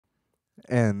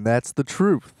And that's the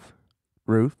truth,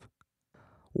 Ruth.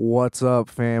 What's up,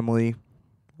 family?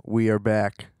 We are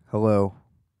back. Hello.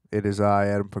 It is I,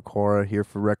 Adam Pecora, here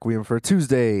for Requiem for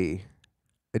Tuesday,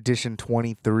 edition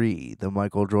 23, the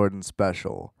Michael Jordan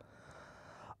special.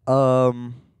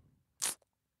 Um,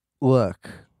 Look,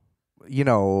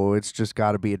 it's just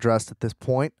got to be addressed at this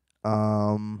point.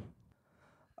 Um,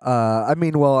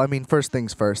 first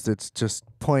things first. It's just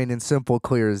plain and simple,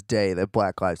 clear as day that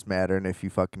Black Lives Matter. And if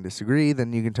you fucking disagree,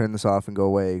 then you can turn this off and go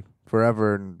away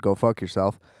forever and go fuck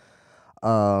yourself.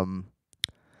 Um,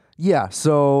 yeah.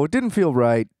 So it didn't feel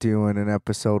right doing an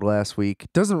episode last week.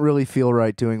 Doesn't really feel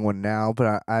right doing one now.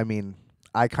 But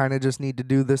I kind of just need to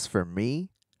do this for me.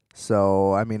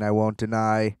 So I won't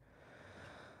deny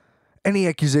any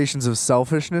accusations of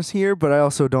selfishness here, but I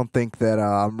also don't think that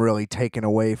I'm really taken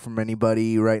away from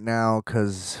anybody right now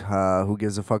because who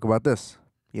gives a fuck about this,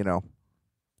 you know?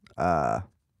 Uh,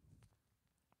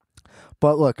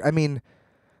 but look,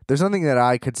 there's nothing that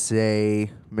I could say,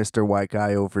 Mr. White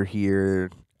Guy over here,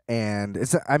 and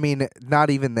not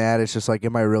even that. It's just like,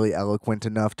 am I really eloquent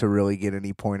enough to really get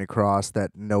any point across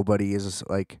that nobody is,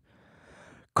 like,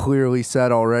 clearly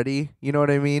said already? You know what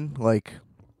I mean? Like,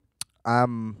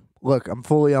 I'm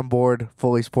fully on board,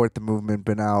 fully support the movement,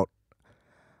 been out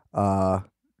on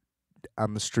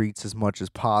the streets as much as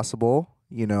possible,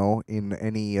 in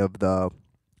any of the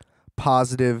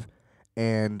positive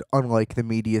and, unlike the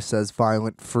media says,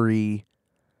 violent free,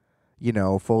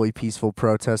 fully peaceful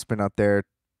protests. Been out there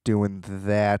doing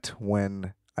that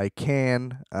when I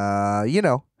can.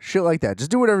 Shit like that. Just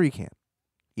do whatever you can,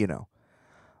 you know.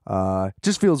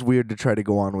 Just feels weird to try to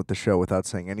go on with the show without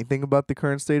saying anything about the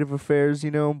current state of affairs,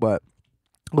 but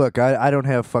look, I don't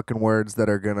have fucking words that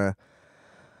are gonna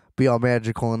be all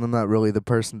magical, and I'm not really the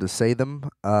person to say them.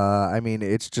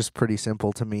 It's just pretty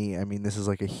simple to me. This is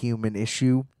like a human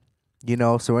issue,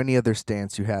 so any other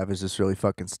stance you have is just really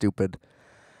fucking stupid.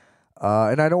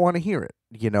 And I don't want to hear it.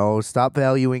 Stop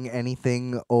valuing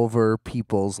anything over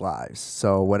people's lives.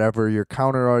 So whatever your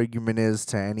counter argument is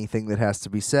to anything that has to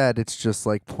be said, it's just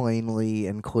like plainly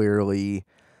and clearly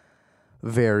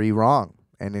very wrong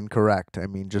and incorrect.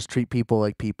 Just treat people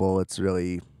like people. It's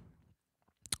really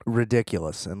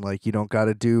ridiculous. And like, you don't got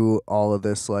to do all of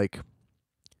this, like,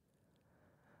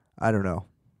 I don't know.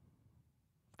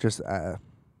 Just,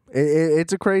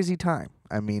 it's a crazy time.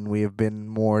 We have been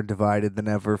more divided than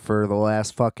ever for the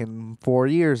last fucking 4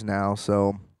 years now,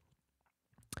 so.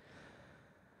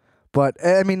 But,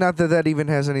 not that that even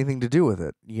has anything to do with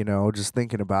it, just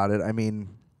thinking about it.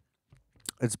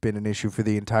 It's been an issue for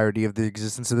the entirety of the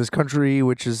existence of this country,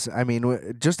 which is,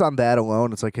 just on that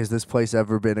alone, it's like, has this place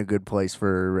ever been a good place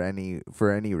for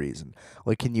any reason?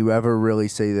 Like, can you ever really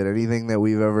say that anything that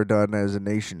we've ever done as a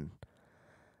nation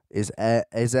is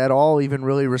at all even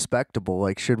really respectable?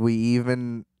 Like, should we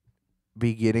even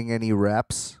be getting any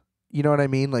reps? You know what I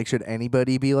mean? Like, should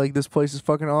anybody be like, this place is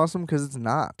fucking awesome? Because it's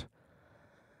not.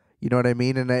 You know what I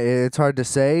mean? And it's hard to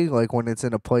say, like, when it's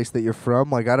in a place that you're from.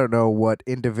 Like, I don't know what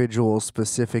individual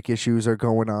specific issues are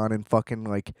going on in fucking,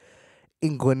 like,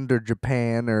 England or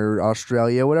Japan or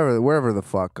Australia, wherever the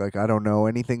fuck. Like, I don't know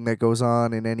anything that goes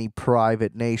on in any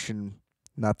private nation.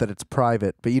 Not that it's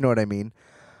private, but you know what I mean?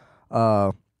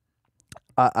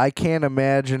 I can't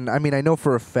imagine. I know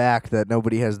for a fact that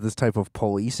nobody has this type of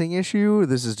policing issue.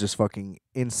 This is just fucking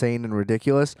insane and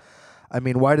ridiculous.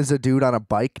 Why does a dude on a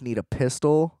bike need a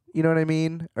pistol? You know what I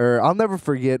mean? Or I'll never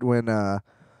forget when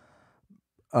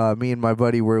me and my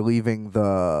buddy were leaving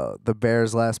the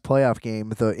Bears' last playoff game,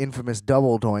 the infamous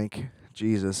double doink.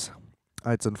 Jesus.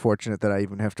 It's unfortunate that I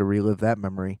even have to relive that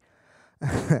memory.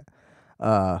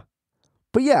 But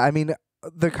yeah,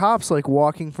 the cops, like,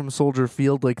 walking from Soldier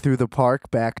Field, like, through the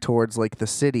park back towards, like, the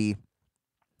city,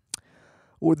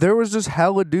 there was just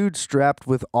hella dudes strapped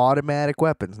with automatic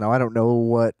weapons. Now, I don't know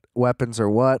what weapons are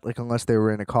what, like, unless they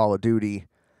were in a Call of Duty.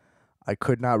 I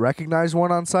could not recognize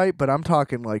one on sight, but I'm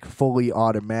talking, like, fully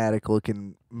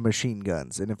automatic-looking machine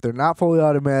guns. And if they're not fully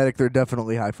automatic, they're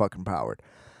definitely high fucking powered.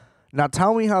 Now,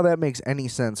 tell me how that makes any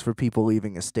sense for people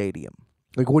leaving a stadium.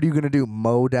 Like, what are you going to do,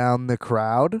 mow down the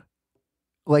crowd?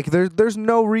 Like, there's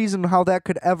no reason how that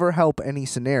could ever help any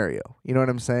scenario. You know what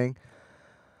I'm saying?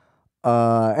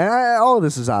 All of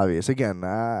this is obvious. Again,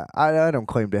 I don't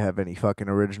claim to have any fucking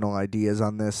original ideas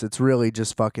on this. It's really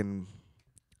just fucking.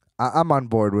 I'm on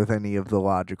board with any of the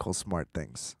logical, smart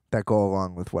things that go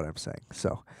along with what I'm saying.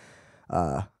 So,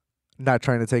 not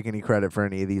trying to take any credit for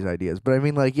any of these ideas, but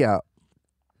yeah,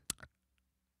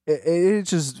 it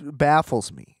just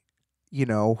baffles me.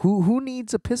 Who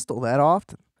needs a pistol that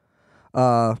often?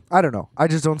 I don't know. I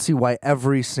just don't see why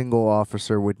every single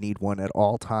officer would need one at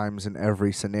all times in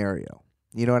every scenario.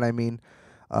 You know what I mean?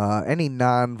 Any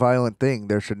non-violent thing,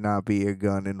 there should not be a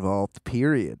gun involved,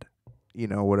 period. You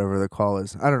know, whatever the call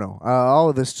is. I don't know. All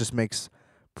of this just makes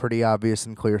pretty obvious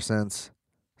and clear sense.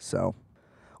 So,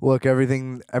 look,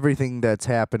 everything that's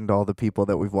happened, all the people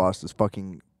that we've lost is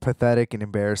fucking pathetic and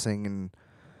embarrassing,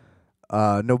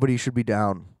 and nobody should be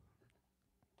down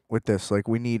with this. Like,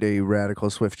 we need a radical,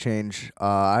 swift change.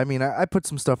 I mean, I put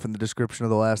some stuff in the description of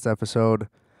the last episode.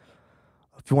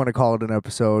 If you want to call it an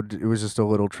episode, it was just a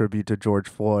little tribute to George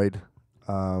Floyd,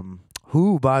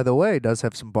 who, by the way, does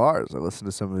have some bars. I listened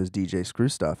to some of his DJ Screw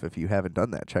stuff. If you haven't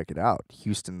done that, check it out.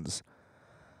 Houston's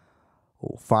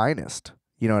finest.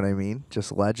 You know what I mean?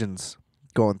 Just legends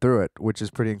going through it, which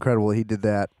is pretty incredible. He did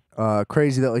that.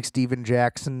 Crazy that like Steven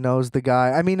Jackson knows the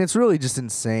guy. I mean, it's really just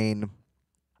insane.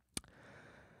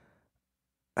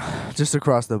 Just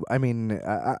across the, I mean,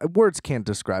 words can't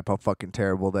describe how fucking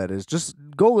terrible that is. Just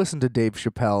go listen to Dave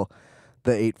Chappelle,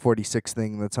 the 846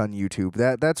 thing that's on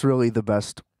YouTube. That's really the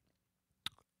best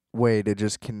way to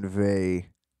just convey,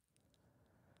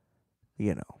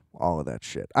 you know, all of that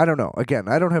shit. I don't know. Again,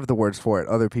 I don't have the words for it.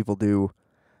 Other people do.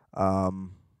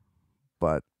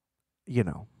 But, you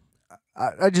know,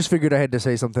 I just figured I had to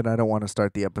say something. I don't want to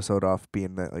start the episode off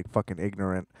being like fucking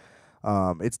ignorant.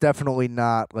 It's definitely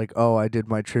not like, oh, I did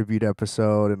my tribute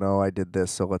episode and oh, I did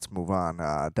this, so let's move on.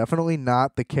 Definitely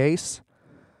not the case.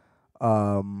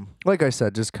 Like I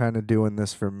said, just kind of doing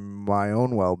this for my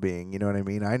own well-being. You know what I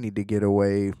mean? I need to get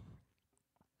away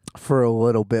for a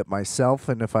little bit myself,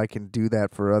 and if I can do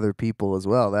that for other people as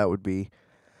well, that would be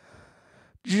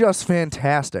just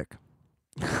fantastic.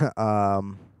 But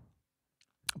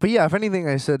yeah, if anything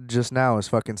I said just now is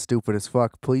fucking stupid as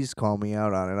fuck, please call me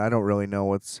out on it. I don't really know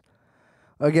what's.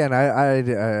 Again, I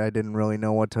didn't really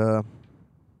know what to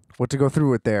go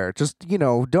through with there. Just, you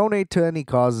know, donate to any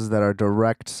causes that are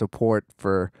direct support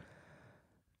for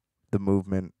the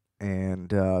movement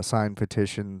and sign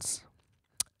petitions.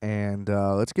 And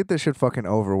let's get this shit fucking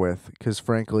over with. Because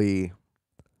frankly,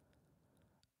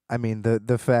 I mean,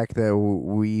 the fact that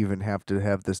we even have to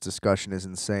have this discussion is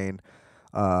insane.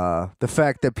 The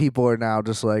fact that people are now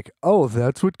just like, oh,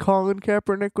 that's what Colin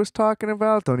Kaepernick was talking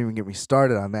about? Don't even get me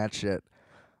started on that shit.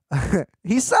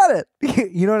 He said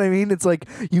it. You know what I mean? It's like,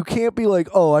 you can't be like,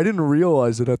 oh, I didn't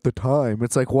realize it at the time.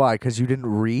 It's like, why? Because you didn't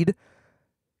read?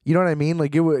 You know what I mean?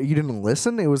 Like, you didn't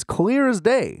listen? It was clear as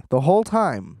day the whole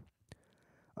time.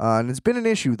 And it's been an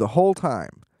issue the whole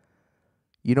time.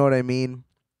 You know what I mean?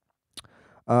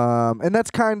 And that's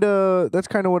kind of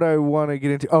what I want to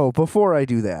get into. Oh, before I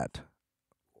do that,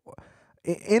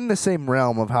 in the same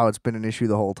realm of how it's been an issue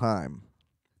the whole time,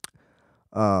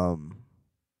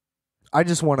 I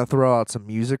just want to throw out some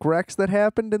music recs that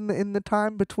happened in the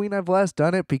time between I've last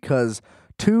done it, because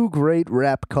two great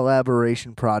rap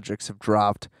collaboration projects have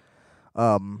dropped.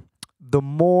 The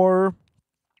more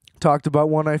talked about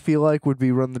one I feel like would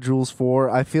be Run the Jewels 4.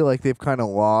 I feel like they've kind of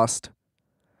lost.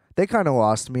 They kind of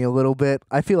lost me a little bit.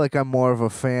 I feel like I'm more of a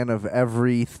fan of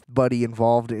everybody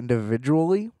involved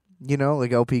individually. You know,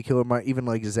 like LP Killer, even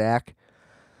like Zach,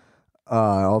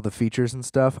 all the features and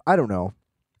stuff. I don't know.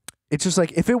 It's just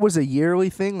like, if it was a yearly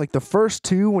thing, like the first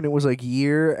two, when it was like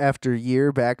year after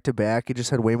year, back to back, it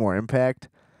just had way more impact.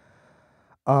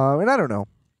 And I don't know.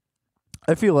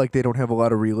 I feel like they don't have a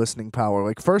lot of re-listening power.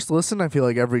 Like, first listen, I feel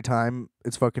like every time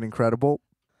it's fucking incredible.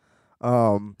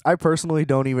 I personally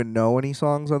don't even know any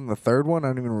songs on the third one. I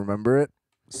don't even remember it.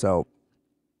 So,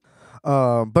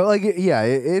 but like, yeah,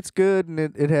 it's good, and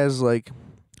it has like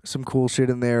some cool shit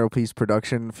in there. LP's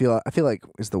production I feel like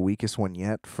is the weakest one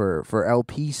yet for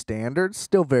LP standards.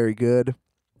 Still very good.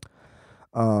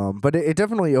 But it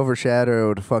definitely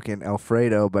overshadowed fucking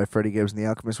Alfredo by Freddie Gibbs and the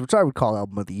Alchemist, which I would call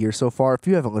album of the year so far. If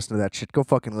you haven't listened to that shit, go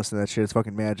fucking listen to that shit. It's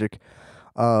fucking magic.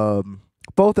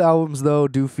 Both albums though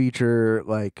do feature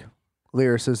like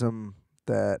lyricism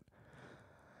that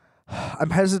I'm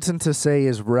hesitant to say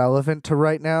is relevant to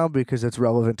right now, because it's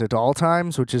relevant at all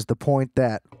times, which is the point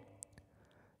that,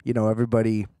 you know,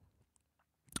 everybody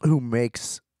who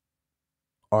makes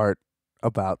art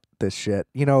about this shit,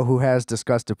 you know, who has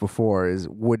discussed it before,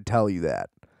 would tell you that.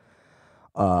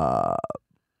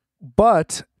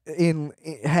 But in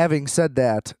having said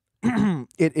that,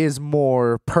 it is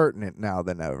more pertinent now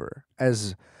than ever.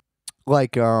 As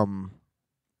like, I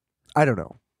don't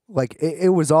know. Like,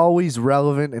 it was always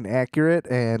relevant and accurate,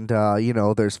 and you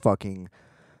know, there's fucking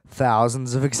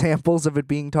thousands of examples of it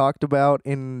being talked about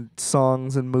in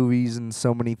songs and movies and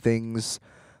so many things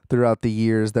throughout the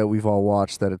years that we've all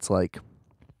watched, that it's like,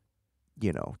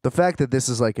 you know, the fact that this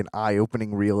is like an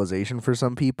eye-opening realization for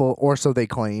some people, or so they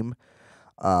claim,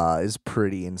 is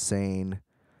pretty insane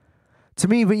to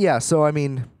me. But yeah, so I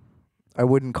mean, I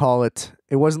wouldn't call it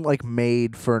It wasn't like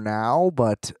made for now,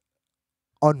 but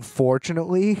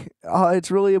unfortunately, it's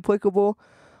really applicable.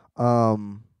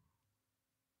 Um,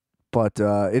 but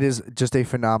it is just a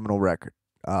phenomenal record.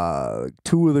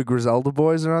 Two of the Griselda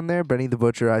boys are on there. Benny the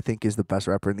Butcher, I think, is the best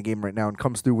rapper in the game right now and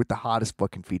comes through with the hottest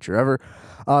fucking feature ever.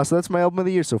 So that's my album of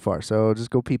the year so far. So just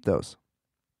go peep those.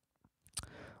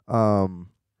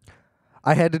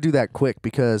 I had to do that quick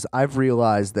because I've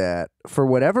realized that for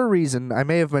whatever reason, I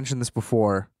may have mentioned this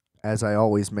before, as I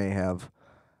always may have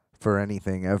for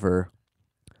anything ever.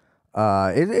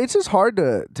 It's just hard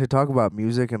to talk about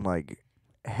music and like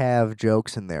have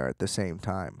jokes in there at the same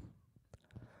time.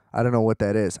 I don't know what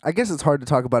that is. I guess it's hard to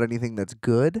talk about anything that's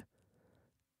good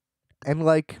and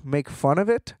like make fun of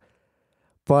it,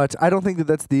 but I don't think that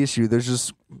that's the issue.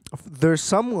 There's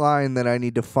some line that I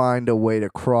need to find a way to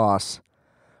cross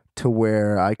to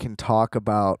where I can talk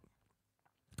about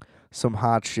some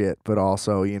hot shit, but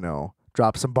also,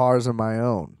 drop some bars of my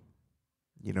own.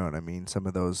 You know what I mean? Some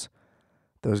of those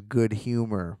good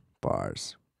humor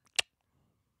bars.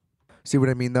 See what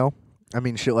I mean, though? I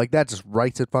mean, shit like that just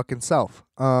writes it fucking self.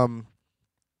 So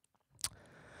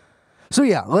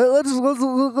yeah, let's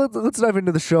dive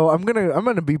into the show. I'm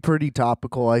gonna be pretty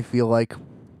topical, I feel like.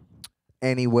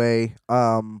 Anyway,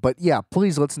 but yeah,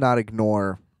 please let's not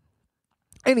ignore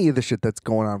any of the shit that's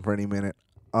going on for any minute.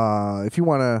 If you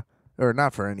wanna, or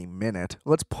not for any minute,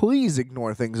 let's please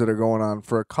ignore things that are going on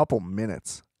for a couple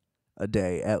minutes a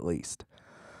day at least.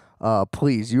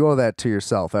 Please, you owe that to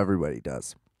yourself. Everybody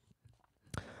does.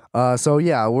 So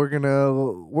yeah, we're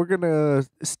gonna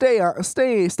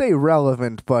stay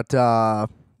relevant, but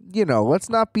let's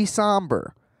not be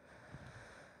somber.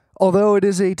 Although it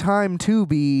is a time to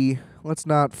be, let's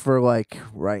not for like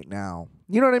right now.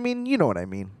 You know what I mean? You know what I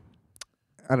mean.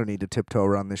 I don't need to tiptoe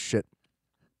around this shit.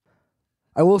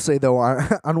 I will say though,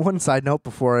 on one side note,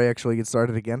 before I actually get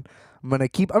started again,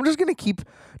 I'm just gonna keep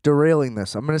derailing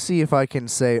this. I'm gonna see if I can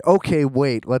say, okay,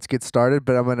 wait, let's get started,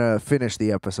 but I'm gonna finish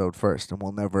the episode first, and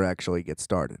we'll never actually get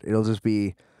started. It'll just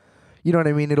be, you know what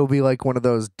I mean? It'll be like one of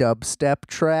those dubstep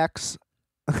tracks,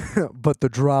 but the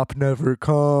drop never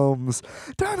comes.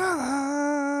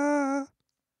 Da-da-da!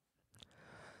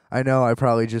 I know I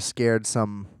probably just scared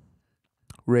some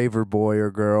raver boy or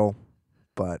girl,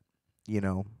 but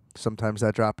sometimes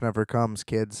that drop never comes,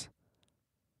 kids.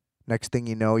 Next thing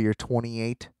you know, you're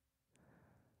 28.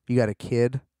 You got a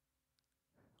kid.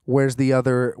 Where's the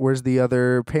other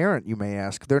parent, you may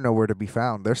ask? They're nowhere to be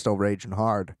found. They're still raging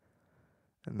hard.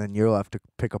 And then you're left to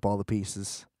pick up all the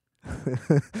pieces.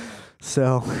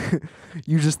 So,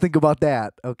 you just think about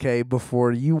that, okay,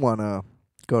 before you want to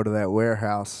go to that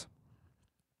warehouse.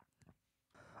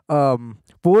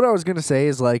 But what I was going to say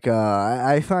is, like,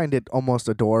 I find it almost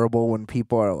adorable when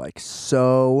people are, like,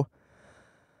 so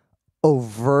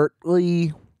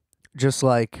overtly just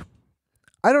like,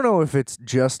 I don't know if it's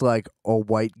just like a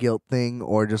white guilt thing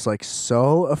or just like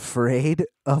so afraid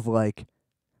of like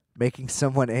making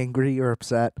someone angry or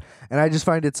upset. And I just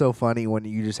find it so funny when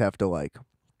you just have to like,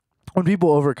 when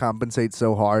people overcompensate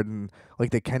so hard and like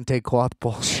the kente cloth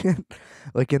bullshit,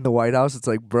 like in the White House, it's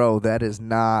like, bro, that is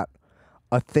not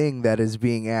a thing that is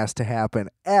being asked to happen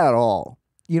at all.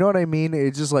 You know what I mean?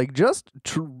 It's just like,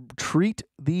 treat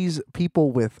these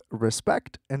people with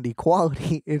respect and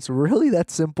equality. It's really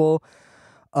that simple.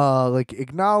 Like,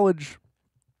 acknowledge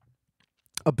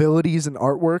abilities and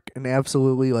artwork and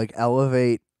absolutely, like,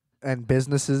 elevate, and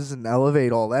businesses and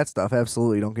elevate all that stuff.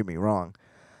 Absolutely, don't get me wrong.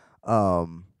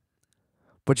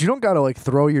 But you don't gotta, like,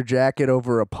 throw your jacket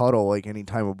over a puddle like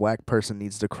anytime a black person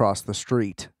needs to cross the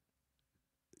street.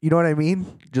 You know what I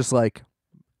mean? Just, like,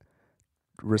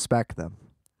 respect them.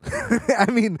 I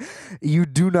mean, you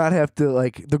do not have to,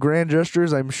 like, the grand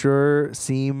gestures, I'm sure,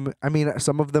 some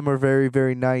of them are very,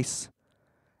 very nice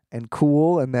and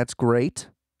cool, and that's great.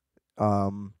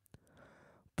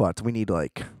 But we need,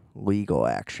 like, legal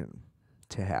action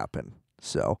to happen.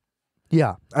 So,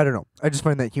 yeah, I don't know. I just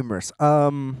find that humorous.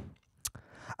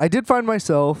 I did find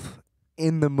myself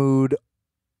in the mood,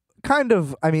 kind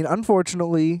of,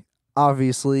 unfortunately,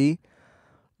 obviously,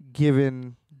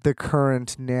 given the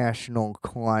current national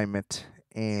climate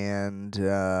and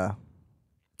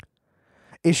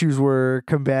issues we're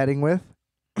combating with.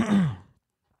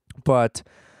 But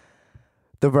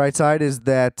the bright side is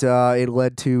that it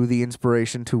led to the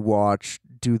inspiration to watch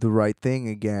Do the Right Thing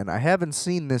again. I haven't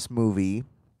seen this movie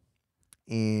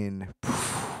in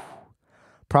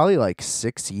probably like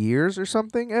 6 years or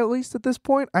something, at least at this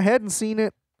point. I hadn't seen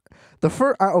it.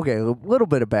 Okay, a little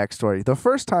bit of backstory. The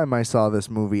first time I saw this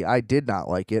movie, I did not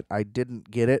like it. I didn't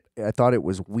get it. I thought it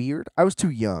was weird. I was too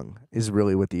young, is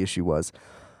really what the issue was.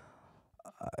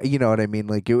 You know what I mean?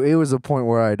 Like it was a point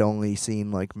where I'd only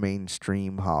seen like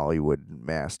mainstream Hollywood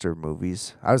master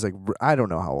movies. I was like, I don't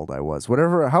know how old I was.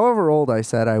 However old I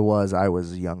said I was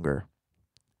younger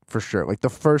for sure. Like the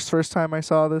first time I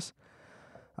saw this,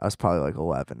 I was probably like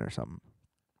 11 or something.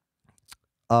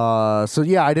 So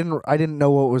yeah, I didn't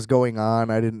know what was going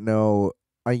on. I didn't know.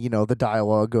 The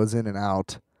dialogue goes in and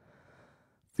out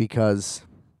because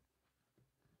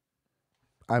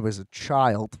I was a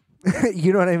child.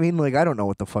 You know what I mean? Like, I don't know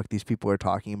what the fuck these people are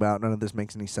talking about. None of this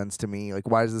makes any sense to me. Like,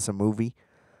 why is this a movie?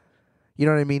 You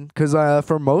know what I mean? Because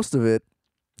for most of it,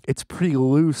 it's pretty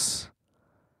loose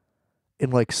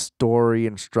in like story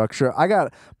and structure.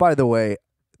 By the way,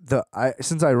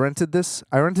 since I rented this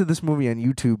movie on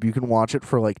YouTube. You can watch it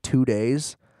for like 2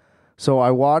 days. So I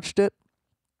watched it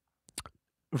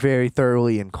very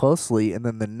thoroughly and closely, and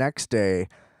then the next day,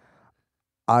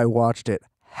 I watched it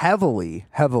heavily,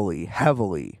 heavily,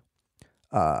 heavily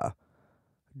uh,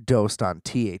 dosed on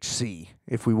THC,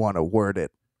 if we want to word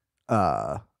it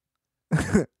uh,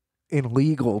 in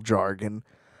legal jargon,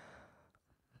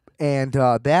 and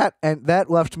that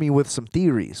left me with some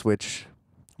theories, which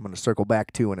I'm going to circle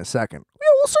back to in a second. Yeah,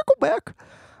 we'll circle back.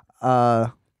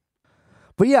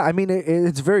 But yeah, I mean,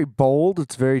 it's very bold.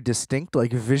 It's very distinct,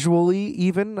 like visually,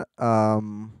 even,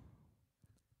 and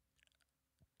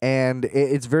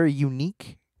it's very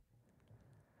unique.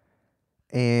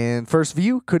 And first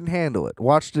view, couldn't handle it.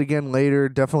 Watched it again later,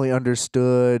 definitely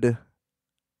understood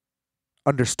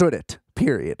it.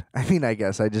 Period. I mean, I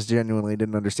guess I just genuinely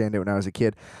didn't understand it when I was a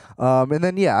kid. And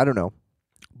then yeah, I don't know,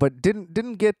 but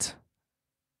didn't get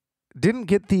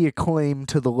the acclaim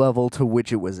to the level to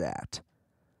which it was at.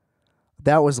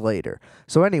 That was later.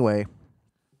 So anyway,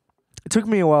 it took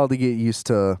me a while to get used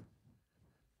to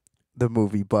the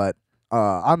movie, but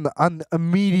on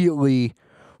immediately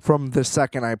from the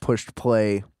second I pushed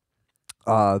play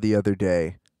the other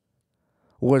day,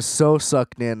 was so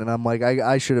sucked in, and I'm like,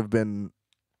 I should have been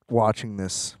watching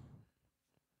this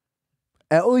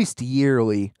at least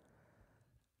yearly,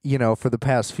 for the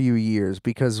past few years,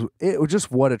 because it was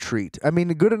just what a treat. I mean,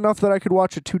 good enough that I could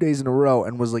watch it 2 days in a row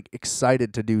and was like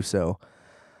excited to do so.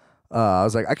 I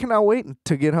was like, I cannot wait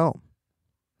to get home.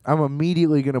 I'm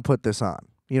immediately gonna put this on.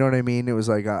 You know what I mean? It was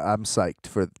like I'm psyched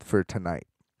for tonight.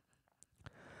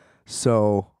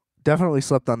 So definitely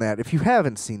slept on that. If you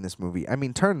haven't seen this movie, I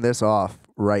mean, turn this off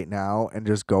right now and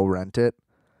just go rent it.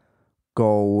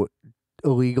 Go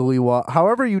illegally watch.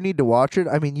 However you need to watch it.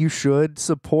 I mean, you should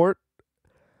support.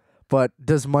 But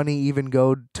does money even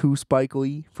go to Spike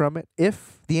Lee from it?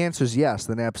 If the answer is yes,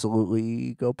 then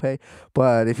absolutely go pay.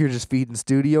 But if you're just feeding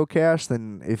studio cash,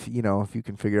 then if you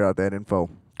can figure out that info,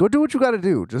 go do what you got to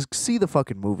do. Just see the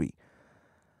fucking movie.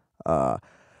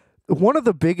 One of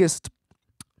the biggest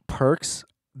perks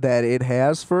that it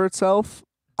has for itself,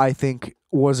 I think,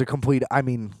 was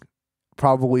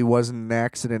probably wasn't an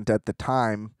accident at the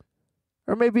time.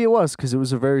 Or maybe it was, because it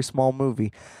was a very small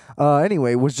movie.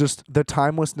 Anyway, it was just the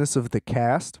timelessness of the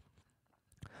cast.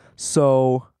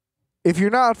 So, if you're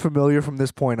not familiar from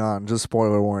this point on, just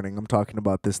spoiler warning, I'm talking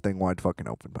about this thing wide fucking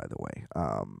open, by the way.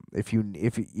 If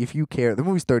you care, the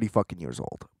movie's 30 fucking years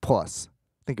old. Plus,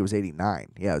 I think it was 89.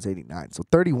 Yeah, it was 89. So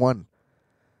 31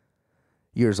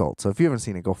 years old. So if you haven't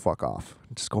seen it, go fuck off.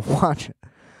 Just go watch it.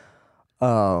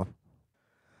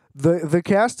 The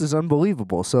cast is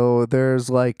unbelievable. So there's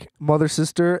like Mother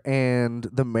Sister and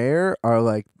the Mayor are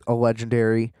like a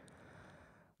legendary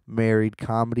married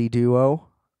comedy duo.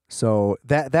 So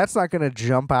that's not gonna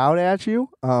jump out at you.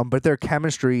 But their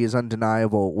chemistry is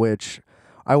undeniable. Which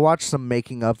I watched some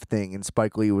making of thing, and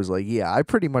Spike Lee was like, "Yeah, I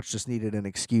pretty much just needed an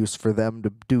excuse for them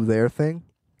to do their thing."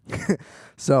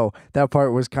 So that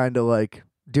part was kind of like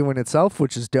doing itself,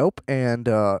 which is dope, and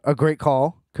a great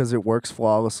call because it works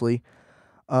flawlessly.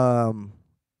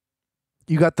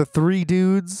 You got the three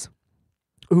dudes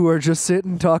who are just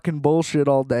sitting talking bullshit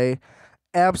all day.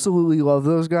 Absolutely love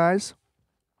those guys.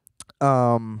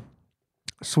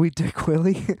 Sweet Dick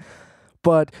Willie.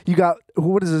 But you got,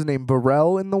 what is his name?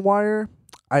 Burrell in The Wire?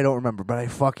 I don't remember, but I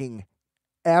fucking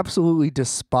absolutely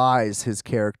despise his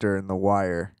character in The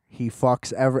Wire. He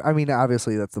fucks I mean,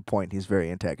 obviously that's the point. He's very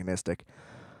antagonistic.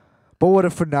 But what a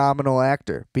phenomenal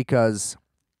actor, because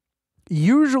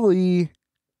usually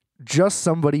just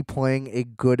somebody playing a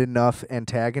good enough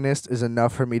antagonist is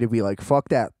enough for me to be like, fuck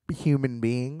that human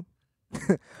being.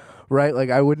 Right?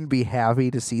 Like, I wouldn't be happy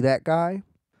to see that guy.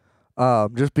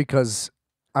 Just because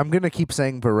I'm going to keep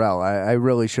saying Burrell. I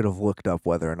really should have looked up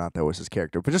whether or not that was his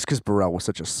character. But just because Burrell was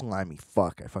such a slimy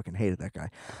fuck, I fucking hated that guy.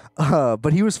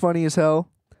 But he was funny as hell.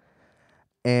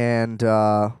 And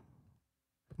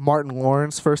Martin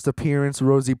Lawrence first appearance,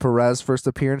 Rosie Perez first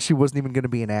appearance. She wasn't even going to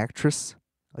be an actress.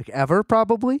 like ever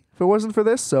probably if it wasn't for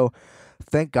this. So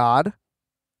thank God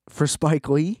for Spike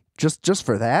Lee, just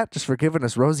for that, just for giving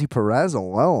us Rosie Perez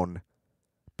alone.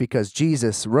 Because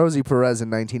Jesus, Rosie Perez in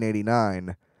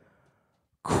 1989,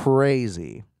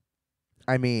 crazy.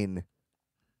 I mean,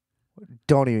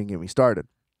 don't even get me started.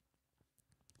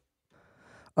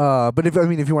 But if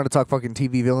you want to talk fucking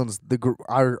TV villains,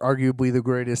 arguably the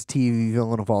greatest TV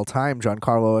villain of all time,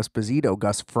 Giancarlo Esposito,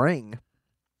 Gus Fring.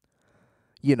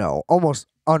 You know, almost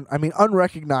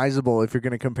unrecognizable if you're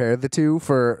going to compare the two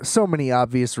for so many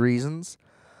obvious reasons.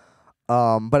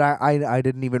 But I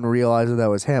didn't even realize that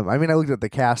was him. I mean, I looked at the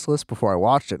cast list before I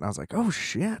watched it, and I was like, oh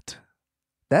shit,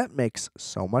 that makes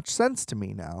so much sense to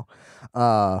me now.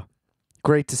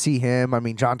 Great to see him. I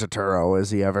mean, John Turturro,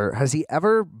 has he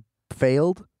ever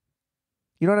failed?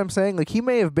 You know what I'm saying? Like, he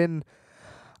may have been,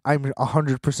 I'm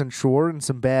 100% sure, in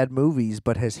some bad movies,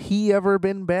 but has he ever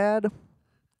been bad?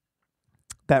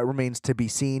 That remains to be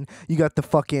seen. You got the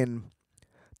fucking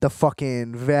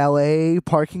valet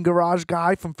parking garage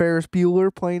guy from Ferris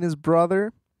Bueller playing his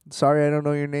brother. Sorry, I don't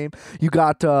know your name. You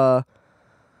got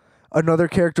another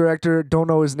character actor, don't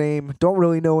know his name, don't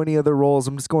really know any other roles.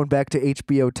 I'm just going back to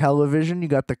HBO television. You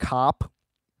got the cop,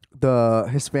 the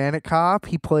Hispanic cop.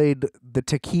 He played the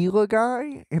tequila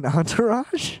guy in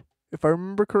Entourage, if I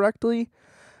remember correctly.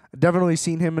 Definitely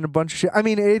seen him in a bunch of shit. I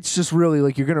mean, it's just really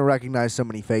like you're going to recognize so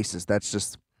many faces. That's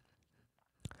just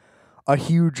a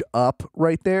huge up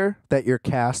right there, that your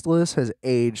cast list has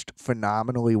aged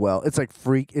phenomenally well. It's like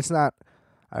it's not,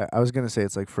 I was going to say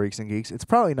it's like Freaks and Geeks. It's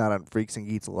probably not on Freaks and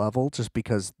Geeks level just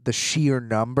because the sheer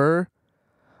number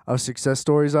of success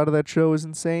stories out of that show is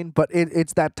insane. But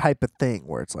it's that type of thing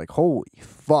where it's like, holy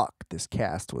fuck, this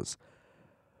cast was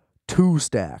too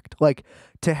stacked. Like,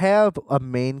 to have a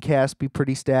main cast be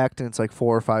pretty stacked and it's like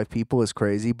 4 or 5 people is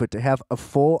crazy, but to have a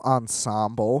full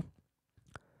ensemble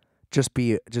just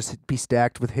be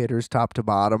stacked with hitters top to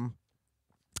bottom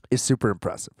is super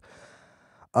impressive.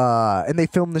 And they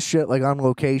filmed this shit like on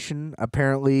location.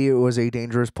 Apparently it was a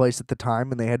dangerous place at the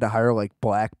time and they had to hire like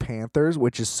Black Panthers,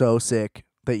 which is so sick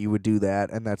that you would do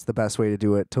that, and that's the best way to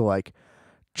do it, to like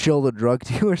chill the drug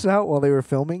dealers out while they were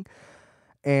filming.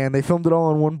 And they filmed it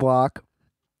all in one block.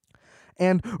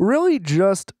 And really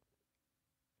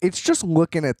it's just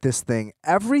looking at this thing.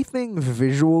 Everything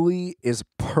visually is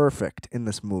perfect in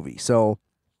this movie. So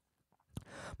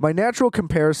my natural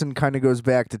comparison kind of goes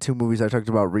back to 2 movies I talked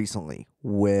about recently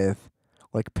with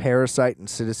like Parasite and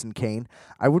Citizen Kane.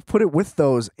 I would put it with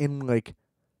those in like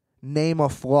name a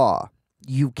flaw.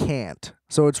 You can't.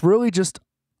 So it's really just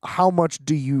how much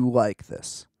do you like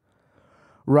this?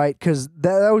 Right? Because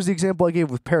that was the example I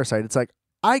gave with Parasite. It's like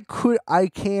I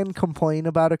can complain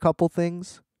about a couple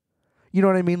things. You know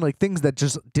what I mean? Like things that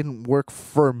just didn't work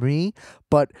for me,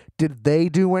 but did they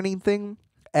do anything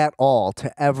at all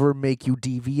to ever make you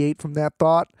deviate from that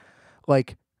thought?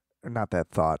 Like, not that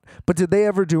thought, but did they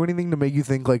ever do anything to make you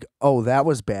think like, oh, that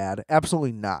was bad?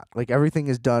 Absolutely not. Like everything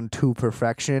is done to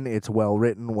perfection. It's well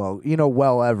written,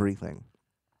 well everything.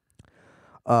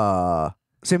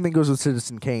 Same thing goes with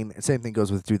Citizen Kane. Same thing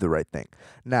goes with Do the Right Thing.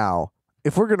 Now,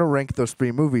 if we're going to rank those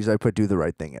 3 movies, I put Do the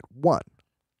Right Thing at 1.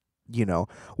 You know,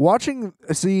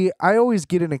 I always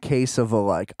get in a case of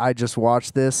I just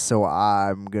watched this, so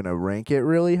I'm going to rank it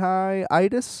really high,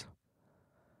 itis.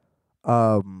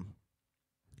 But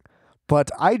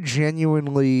I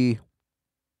genuinely,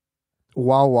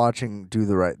 while watching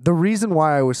the reason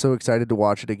why I was so excited to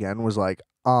watch it again was I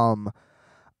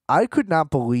could not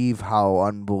believe how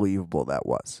unbelievable that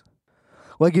was.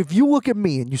 Like, if you look at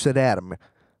me and you said, Adam,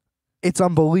 it's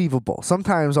unbelievable.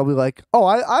 Sometimes I'll be like, oh,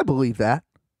 I believe that.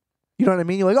 You know what I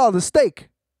mean? You're like, oh, the steak,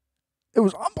 it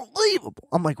was unbelievable.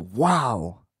 I'm like,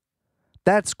 wow,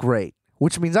 that's great.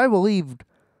 Which means I believed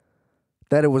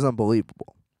that it was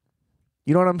unbelievable.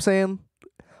 You know what I'm saying?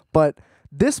 But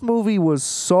this movie was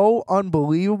so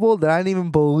unbelievable that I didn't even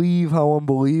believe how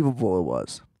unbelievable it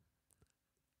was.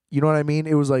 You know what I mean?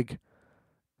 It was like,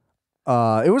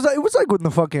 it was like when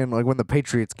when the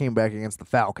Patriots came back against the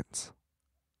Falcons.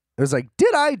 It was like,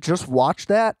 did I just watch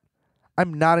that?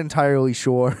 I'm not entirely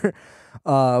sure,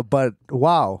 but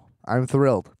wow, I'm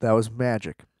thrilled. That was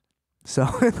magic. So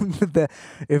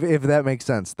if that makes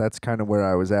sense, that's kind of where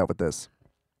I was at with this.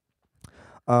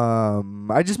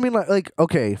 I just mean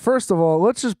okay, first of all,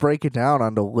 let's just break it down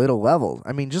onto little levels.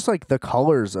 I mean, just like the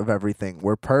colors of everything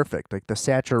were perfect, like the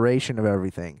saturation of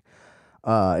everything.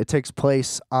 It takes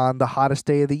place on the hottest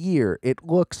day of the year. It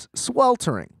looks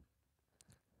sweltering.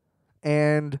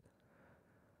 And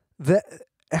that,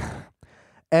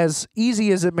 as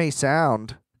easy as it may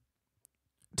sound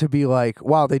to be like,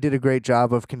 wow, they did a great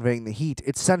job of conveying the heat,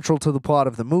 it's central to the plot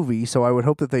of the movie, so I would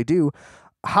hope that they do.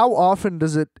 how often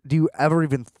do you ever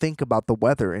even think about the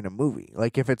weather in a movie?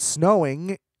 Like if it's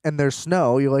snowing and there's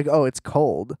snow, you're like, oh, it's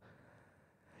cold.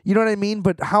 You know what I mean?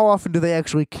 But how often do they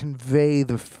actually convey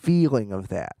the feeling of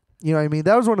that? You know what I mean?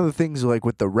 That was one of the things like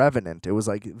with The Revenant. It was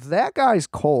like, that guy's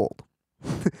cold.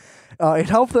 It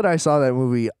helped that I saw that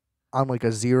movie on like a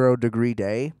 0-degree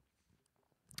day.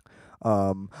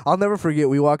 I'll never forget,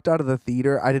 we walked out of the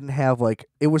theater. I didn't have like,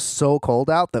 it was so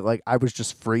cold out that like I was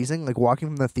just freezing, like walking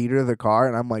from the theater to the car,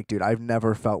 and I'm like, dude, I've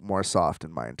never felt more soft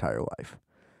in my entire life.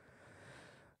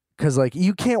 Because like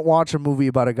you can't watch a movie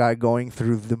about a guy going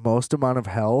through the most amount of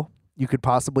hell you could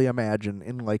possibly imagine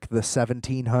in like the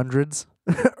 1700s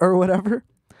or whatever,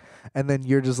 and then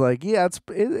you're just like, yeah,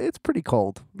 it's pretty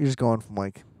cold. You're just going from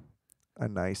like a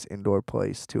nice indoor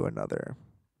place to another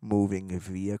moving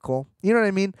vehicle. You know what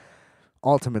I mean?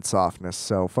 Ultimate softness.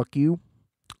 So fuck you,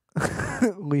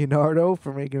 Leonardo,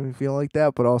 for making me feel like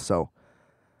that. But also,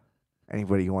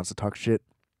 anybody who wants to talk shit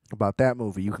about that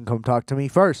movie, you can come talk to me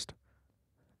first,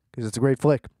 because it's a great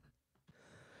flick.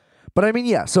 But I mean,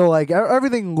 yeah. So like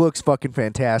everything looks fucking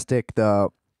fantastic.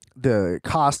 The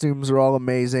costumes are all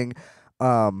amazing.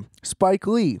 Spike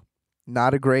Lee,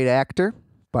 not a great actor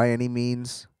by any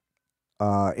means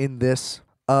in this.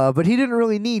 But he didn't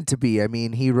really need to be. I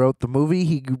mean, he wrote the movie.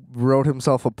 He wrote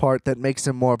himself a part that makes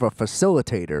him more of a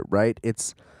facilitator, right?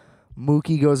 It's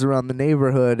Mookie goes around the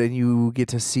neighborhood, and you get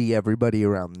to see everybody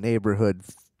around the neighborhood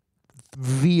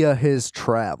via his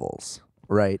travels,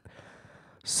 right?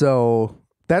 So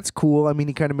that's cool. I mean,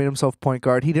 he kind of made himself point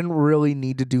guard. He didn't really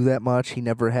need to do that much. He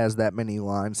never has that many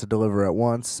lines to deliver at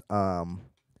once.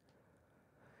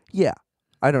 Yeah,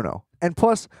 I don't know. And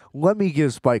plus, let me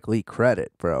give Spike Lee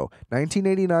credit, bro.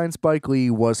 1989 Spike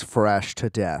Lee was fresh to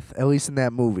death, at least in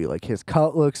that movie. Like, his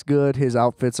cut looks good. His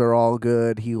outfits are all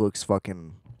good. He looks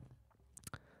good.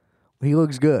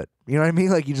 You know what I mean?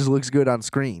 Like, he just looks good on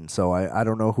screen. So I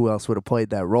don't know who else would have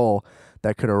played that role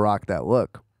that could have rocked that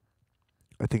look.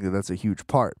 I think that's a huge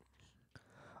part.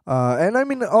 And I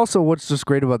mean, also, what's just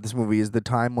great about this movie is the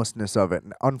timelessness of it.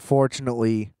 And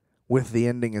unfortunately, with the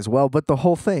ending as well, but the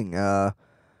whole thing,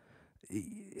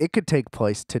 it could take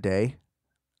place today.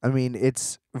 I mean,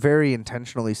 it's very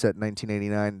intentionally set in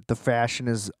 1989. The fashion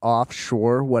is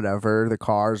offshore, whatever. The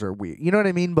cars are weird. You know what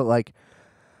I mean? But, like,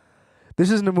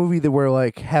 this isn't a movie that where,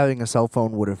 like, having a cell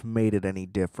phone would have made it any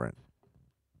different.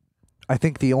 I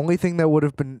think the only thing that would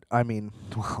have been,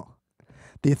 well,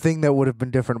 the thing that would have been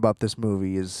different about this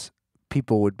movie is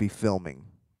people would be filming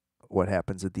what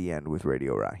happens at the end with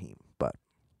Radio Raheem. But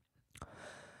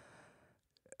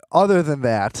other than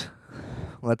that,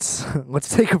 let's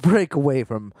take a break away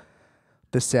from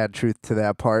the sad truth to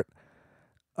that part.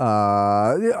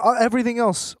 Everything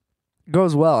else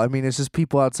goes well. I mean, it's just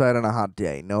people outside on a hot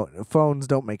day. No phones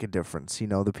don't make a difference. You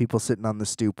know, the people sitting on the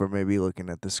stoop are maybe looking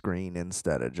at the screen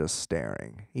instead of just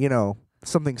staring. You know,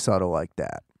 something subtle like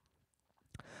that.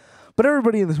 But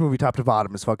everybody in this movie, top to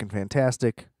bottom, is fucking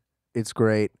fantastic. It's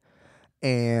great.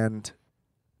 And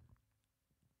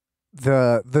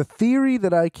the theory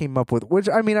that I came up with, which,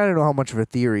 I mean, I don't know how much of a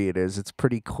theory it is. It's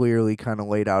pretty clearly kind of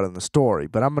laid out in the story,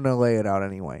 but I'm going to lay it out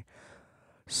anyway.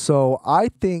 So I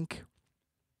think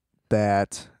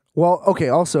that, well, okay,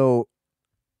 also,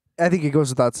 I think it goes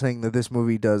without saying that this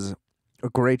movie does a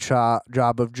great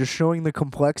job of just showing the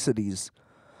complexities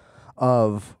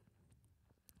of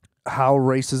how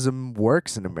racism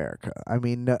works in America. I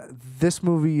mean, this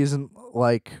movie isn't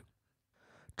like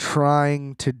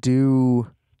trying to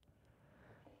do,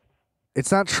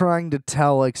 it's not trying to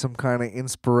tell like some kind of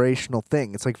inspirational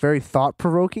thing. It's like very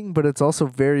thought-provoking, but it's also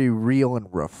very real and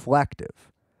reflective.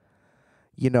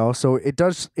 You know, so it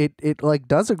does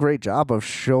a great job of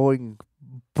showing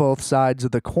both sides of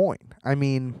the coin. I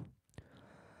mean,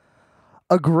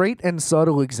 a great and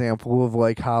subtle example of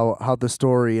like how the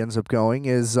story ends up going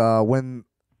is when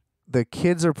the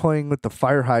kids are playing with the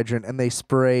fire hydrant and they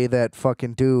spray that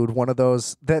fucking dude, one of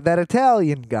those, that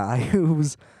Italian guy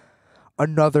who's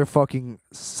another fucking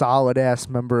solid ass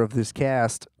member of this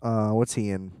cast. What's he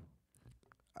in?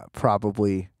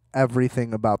 Probably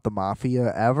everything about the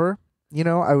mafia ever. You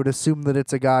know, I would assume that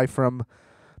it's a guy from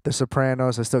The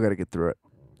Sopranos. I still got to get through it.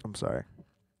 I'm sorry.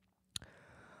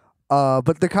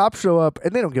 But the cops show up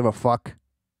and they don't give a fuck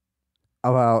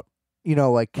about, you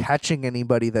know, like catching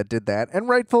anybody that did that. And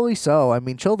rightfully so. I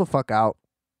mean, chill the fuck out.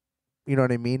 You know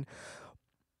what I mean?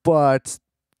 But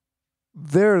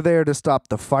they're there to stop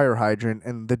the fire hydrant.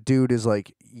 And the dude is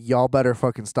like, y'all better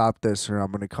fucking stop this or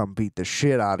I'm going to come beat the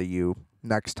shit out of you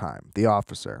next time. The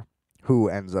officer, who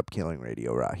ends up killing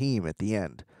Radio Raheem at the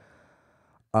end.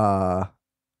 And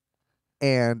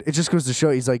it just goes to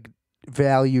show, he's like,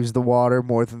 values the water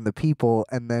more than the people,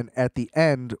 and then at the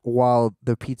end, while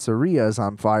the pizzeria is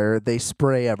on fire, they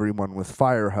spray everyone with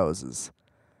fire hoses.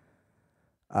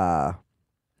 Uh,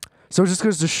 so it just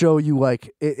goes to show you,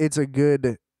 like, it's a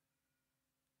good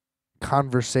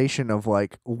conversation of,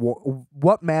 like,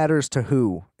 what matters to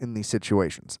who in these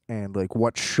situations, and, like,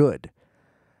 what should.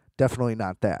 Definitely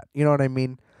not that. You know what I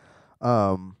mean?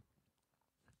 Um,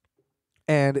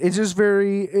 and it's just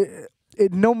very.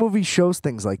 No movie shows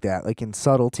things like that, like in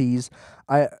subtleties.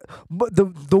 But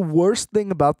the worst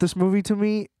thing about this movie to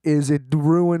me is it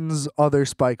ruins other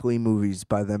Spike Lee movies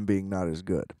by them being not as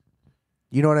good.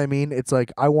 You know what I mean? It's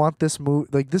like I want this movie.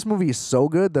 Like this movie is so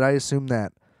good that I assume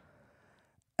that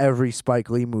every Spike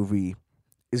Lee movie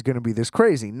is going to be this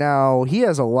crazy. Now he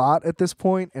has a lot at this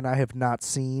point, and I have not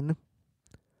seen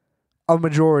a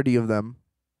majority of them,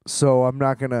 so I'm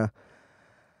not gonna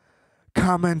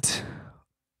comment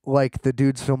like the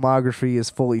dude's filmography is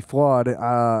fully flawed.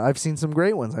 I've seen some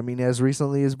great ones. I mean, as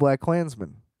recently as Black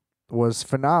Klansman was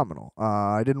phenomenal.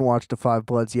 I didn't watch The Five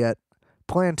Bloods yet.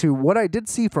 Plan to. What I did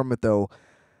see from it, though,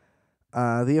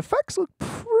 the effects look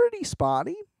pretty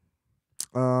spotty.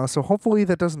 So hopefully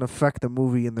that doesn't affect the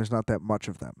movie and there's not that much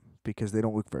of them because they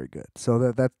don't look very good. So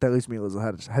that leaves me a little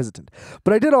hesitant.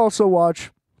 But I did also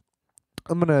watch.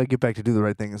 I'm gonna get back to Do the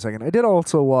Right Thing in a second. I did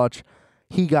also watch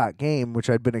He Got Game, which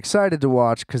I'd been excited to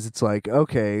watch because it's like,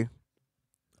 okay,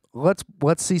 let's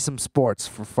see some sports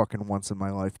for fucking once in my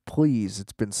life, please.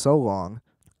 It's been so long.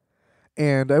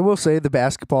 And I will say the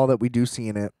basketball that we do see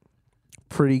in it,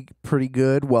 pretty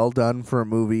good, well done for a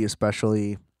movie,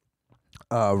 especially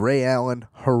Ray Allen,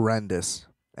 horrendous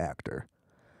actor,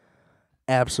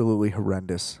 absolutely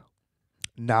horrendous,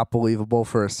 not believable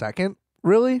for a second,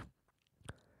 really.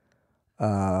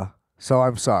 So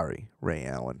I'm sorry, Ray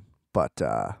Allen, but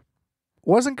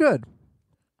wasn't good.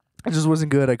 It just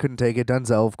wasn't good. I couldn't take it.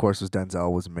 Denzel, of course,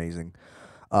 was amazing.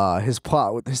 His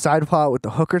side plot with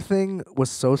the hooker thing was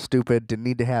so stupid. Didn't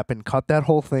need to happen. Cut that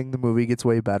whole thing. The movie gets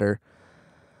way better.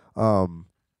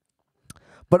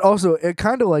 But also, it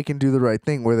kind of like in Do the Right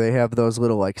Thing, where they have those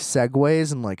little like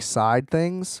segues and like side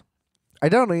things. I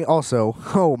don't also.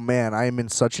 Oh man, I am in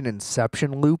such an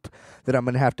Inception loop that I'm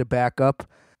gonna have to back up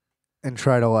and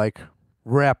try to like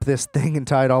wrap this thing and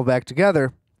tie it all back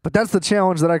together. But that's the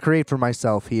challenge that I create for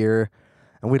myself here,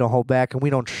 and we don't hold back and we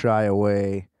don't shy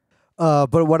away.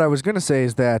 But what I was gonna say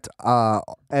is that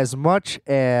as much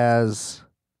as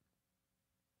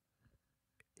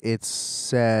it's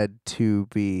said to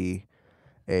be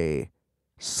a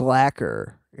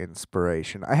Slacker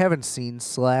inspiration, I haven't seen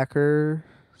Slacker,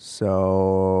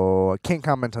 so I can't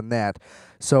comment on that.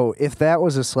 So if that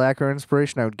was a Slacker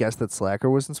inspiration, I would guess that Slacker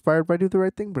was inspired by Do the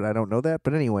Right Thing, but I don't know that.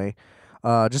 But anyway,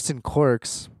 just in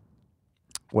Clerks,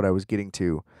 what I was getting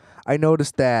to, I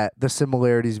noticed that the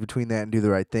similarities between that and Do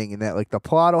the Right Thing, and that like the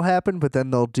plot will happen, but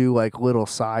then they'll do like little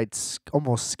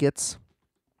almost skits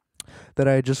that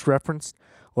I just referenced.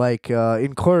 Like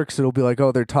in Clerks, it'll be like,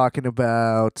 oh, they're talking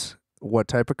about what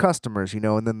type of customers,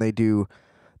 and then they do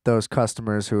those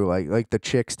customers who like the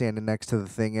chick standing next to the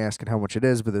thing asking how much it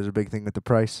is, but there's a big thing with the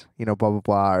price, blah blah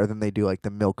blah. Or then they do like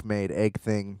the milkmaid egg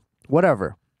thing,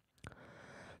 whatever.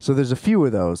 So there's a few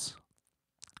of those,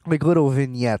 like little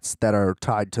vignettes that are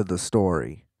tied to the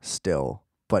story still,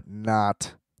 but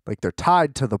not like they're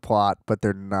tied to the plot, but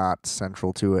they're not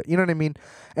central to it. You know what I mean?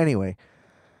 Anyway,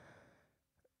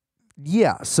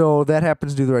 yeah. So that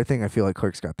happens to Do the Right Thing. I feel like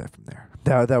Clerks got that from there.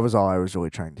 That was all I was really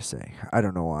trying to say. I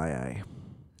don't know why I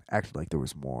acted like there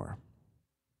was more.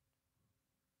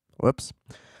 Whoops.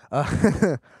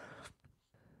 But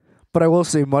I will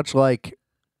say, much like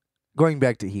going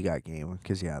back to He Got Game,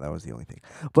 because yeah, that was the only thing.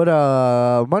 But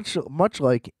much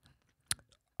like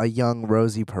a young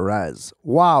Rosie Perez,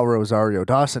 wow, Rosario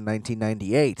Dawson,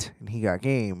 1998, and He Got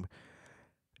Game,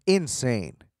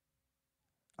 insane.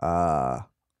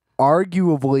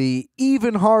 Arguably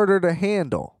even harder to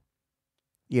handle.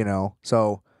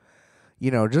 So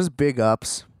just big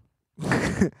ups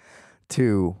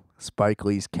to Spike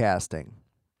Lee's casting.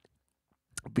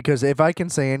 Because if I can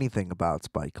say anything about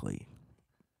Spike Lee,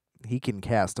 he can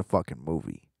cast a fucking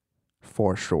movie.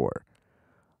 For sure.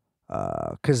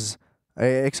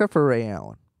 Except for Ray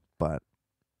Allen. But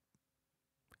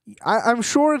I'm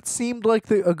sure it seemed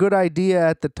like a good idea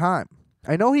at the time.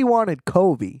 I know he wanted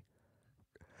Kobe.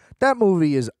 That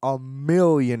movie is a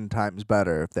million times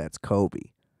better if that's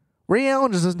Kobe. Ray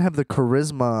Allen just doesn't have the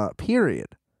charisma,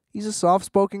 period. He's a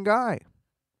soft-spoken guy.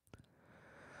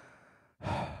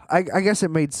 I guess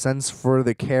it made sense for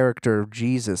the character of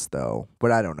Jesus, though,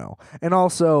 but I don't know. And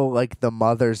also, like, the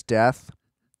mother's death,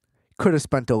 could have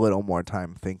spent a little more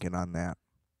time thinking on that.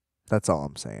 That's all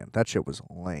I'm saying. That shit was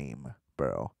lame,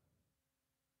 bro.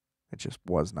 It just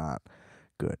was not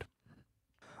good.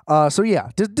 So yeah,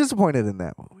 disappointed in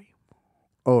that movie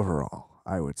overall.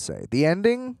 I would say the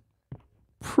ending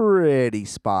pretty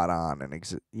spot on and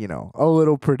a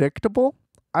little predictable.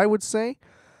 I would say.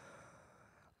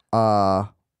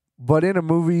 But in a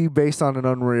movie based on an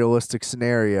unrealistic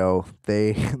scenario,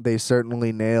 they they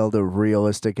certainly nailed a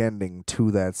realistic ending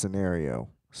to that scenario.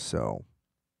 So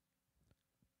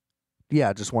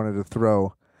yeah, just wanted to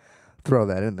throw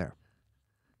that in there.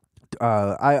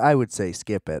 I would say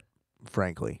skip it,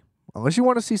 frankly, unless you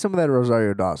want to see some of that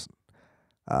Rosario Dawson.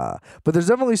 But there's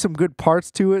definitely some good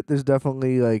parts to it. There's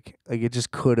definitely like it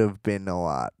just could have been a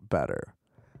lot better.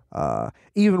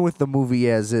 Even with the movie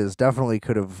as is, definitely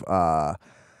could have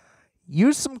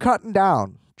used some cutting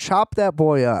down. Chop that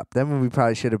boy up. That movie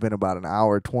probably should have been about an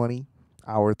hour 20,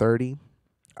 hour 30.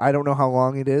 I don't know how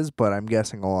long it is, but I'm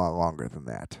guessing a lot longer than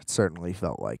that. It certainly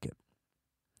felt like it.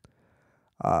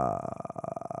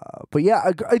 But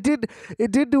yeah, it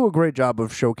did do a great job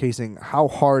of showcasing how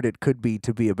hard it could be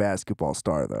a basketball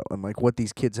star, though, and like what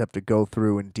these kids have to go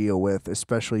through and deal with,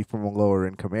 especially from a lower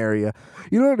income area.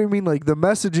 You know what I mean? Like the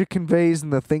message it conveys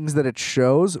and the things that it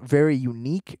shows, very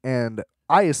unique and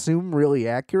I assume really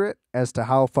accurate as to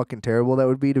how fucking terrible that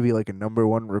would be to be like a number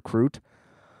one recruit.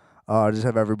 Just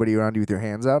have everybody around you with your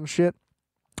hands out and shit.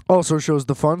 Also shows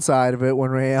the fun side of it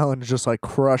when Ray Allen's just like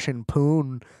crushing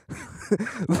Poon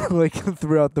like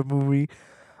throughout the movie.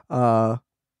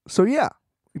 So yeah,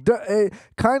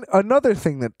 another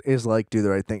thing that is like do the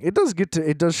right thing.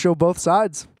 It does show both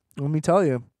sides. Let me tell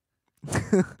you.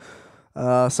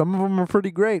 Some of them are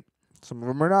pretty great. Some of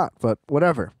them are not, but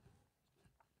whatever.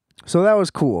 So that was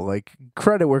cool. Like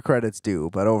credit where credit's due,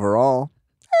 but overall,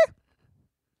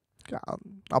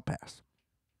 I'll pass.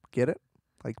 Get it?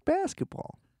 Like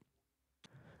basketball.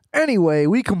 Anyway,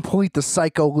 we complete the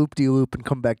psycho loop-de-loop and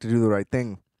come back to do the right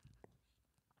thing.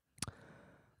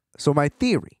 So my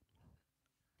theory,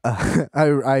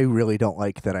 I really don't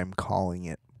like that I'm calling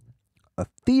it a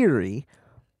theory,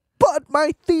 but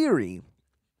my theory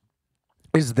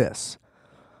is this.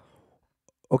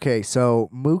 Okay, so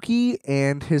Mookie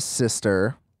and his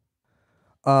sister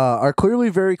are clearly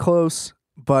very close,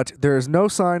 but there is no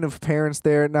sign of parents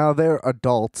there. Now they're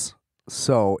adults.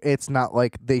 So it's not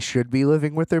like they should be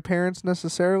living with their parents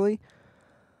necessarily.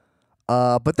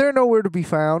 But they're nowhere to be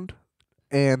found.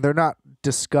 And they're not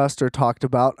discussed or talked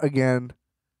about. Again,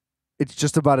 it's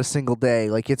just about a single day.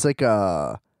 Like it's like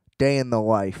a day in the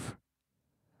life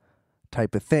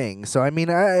type of thing. So I mean,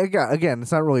 again,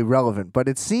 it's not really relevant. But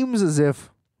it seems as if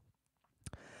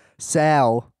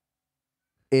Sal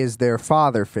is their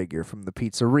father figure from the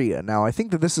pizzeria. Now, I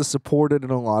think that this is supported in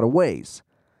a lot of ways.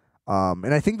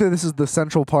 And I think that this is the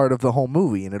central part of the whole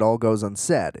movie, and it all goes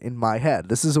unsaid in my head.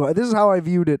 This is how I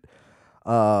viewed it,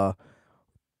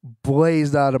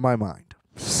 blazed out of my mind.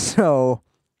 So,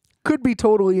 could be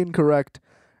totally incorrect,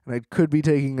 and I could be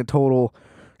taking a total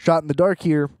shot in the dark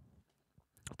here,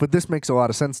 but this makes a lot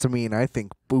of sense to me, and I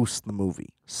think boosts the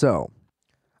movie. So,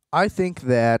 I think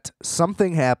that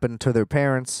something happened to their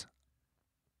parents.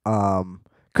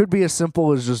 Could be as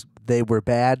simple as just they were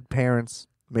bad parents.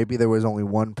 Maybe there was only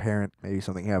one parent. Maybe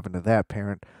something happened to that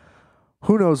parent.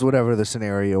 Who knows, whatever the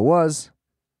scenario was.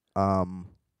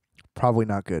 Probably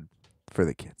not good for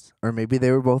the kids. Or maybe they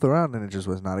were both around and it just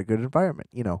was not a good environment.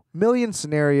 Million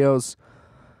scenarios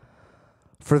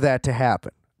for that to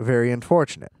happen. Very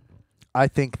unfortunate. I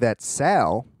think that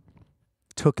Sal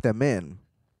took them in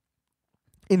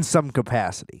some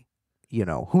capacity.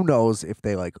 Who knows if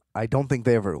they I don't think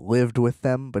they ever lived with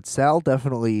them, but Sal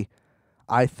definitely,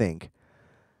 I think,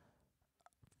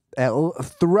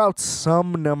 throughout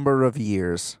some number of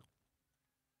years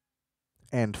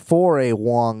and for a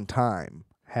long time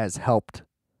has helped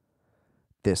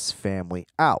this family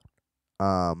out.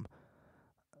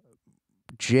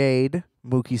 Jade,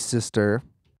 Mookie's sister,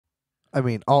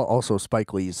 also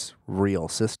Spike Lee's real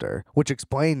sister, which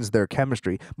explains their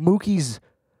chemistry. Mookie's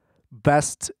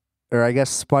best, or I guess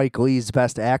Spike Lee's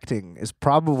best acting is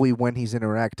probably when he's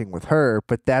interacting with her,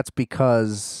 but that's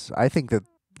because I think that,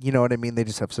 you know what I mean? They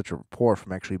just have such a rapport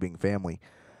from actually being family.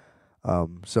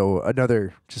 So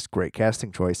another just great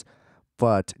casting choice.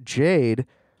 But Jade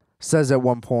says at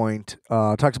one point,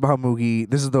 talks about how Mookie,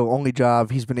 this is the only job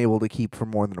he's been able to keep for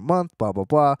more than a month, blah, blah,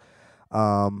 blah.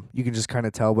 You can just kind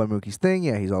of tell by Mookie's thing.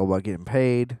 Yeah, he's all about getting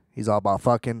paid. He's all about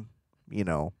fucking,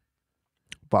 blah,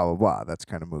 blah, blah. That's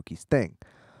kind of Mookie's thing.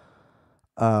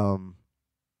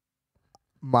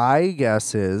 My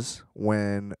guess is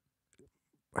when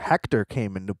Hector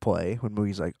came into play, when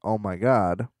Mookie's like, oh my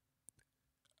God,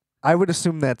 I would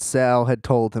assume that Sal had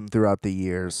told him throughout the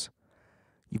years,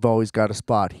 You've always got a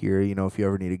spot here. If you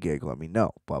ever need a gig, let me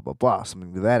know. Blah, blah, blah.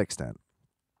 Something to that extent.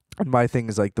 And my thing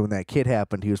is like when that kid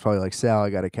happened, he was probably like, Sal, I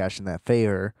got to cash in that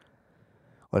favor.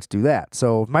 Let's do that.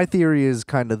 So my theory is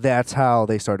kind of that's how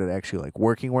they started actually like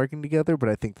working together. But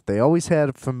I think that they always had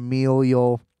a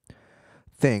familial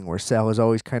thing where Sal has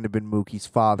always kind of been Mookie's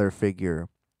father figure.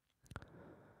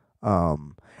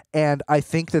 And I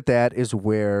think that is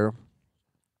where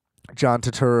John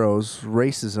Turturro's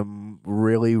racism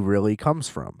really, really comes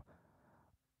from.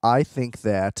 I think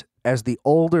that as the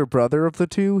older brother of the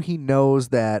two, he knows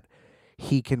that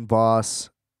he can boss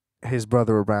his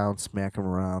brother around, smack him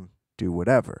around, do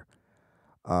whatever.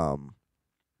 And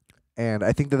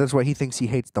I think that's why he thinks he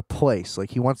hates the place.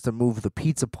 Like, he wants to move the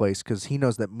pizza place because he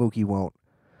knows that Mookie won't.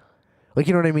 Like,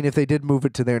 you know what I mean? If they did move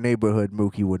it to their neighborhood,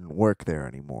 Mookie wouldn't work there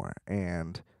anymore.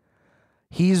 And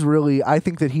I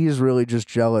think that he is really just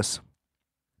jealous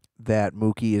that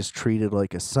Mookie is treated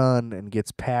like a son and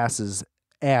gets passes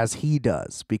as he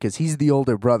does, because he's the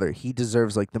older brother. He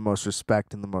deserves like the most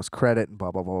respect and the most credit and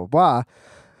blah, blah, blah, blah, blah.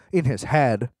 In his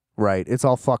head, right? It's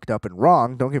all fucked up and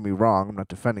wrong. Don't get me wrong. I'm not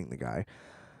defending the guy.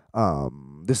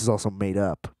 This is also made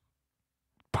up.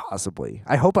 Possibly.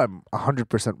 I hope I'm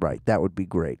 100% right. That would be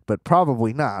great. But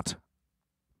probably not,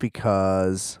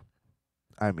 because,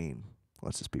 I mean,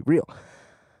 let's just be real.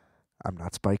 I'm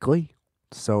not Spike Lee,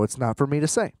 so it's not for me to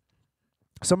say.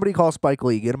 Somebody call Spike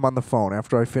Lee, get him on the phone.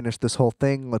 After I finish this whole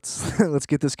thing, let's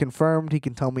get this confirmed. He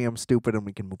can tell me I'm stupid and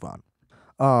we can move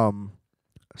on.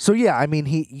 So yeah, I mean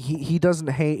he doesn't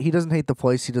hate the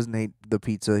place, he doesn't hate the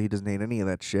pizza, he doesn't hate any of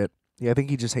that shit. Yeah, I think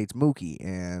he just hates Mookie,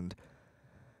 and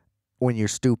when you're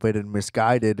stupid and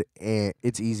misguided,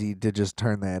 it's easy to just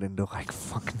turn that into like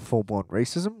fucking full-blown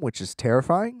racism, which is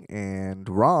terrifying and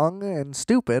wrong and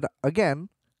stupid, again,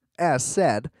 as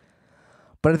said.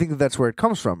 But I think that's where it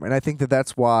comes from. And I think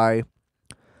that's why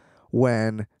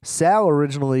when Sal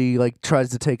originally like tries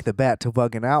to take the bat to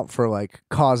bugging out for like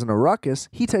causing a ruckus,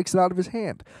 he takes it out of his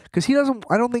hand. Because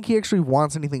I don't think he actually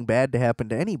wants anything bad to happen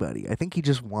to anybody. I think he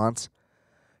just wants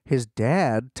his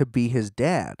dad to be his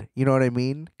dad. You know what I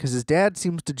mean? Because his dad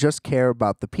seems to just care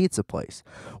about the pizza place,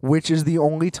 which is the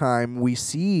only time we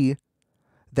see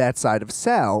that side of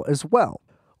Sal as well.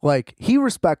 Like, he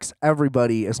respects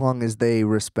everybody as long as they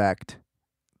respect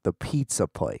the pizza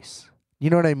place. You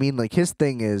know what I mean? Like, his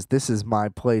thing is, this is my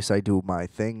place, I do my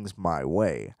things my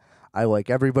way. I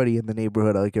like everybody in the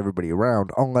neighborhood, I like everybody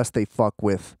around, unless they fuck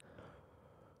with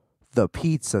the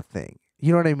pizza thing.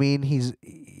 You know what I mean?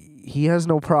 He has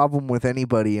no problem with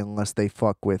anybody unless they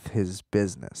fuck with his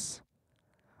business.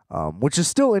 Which is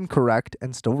still incorrect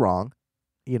and still wrong.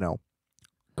 You know,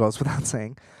 goes without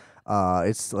saying.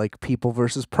 It's like people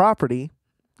versus property,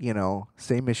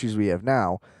 same issues we have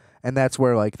now. And that's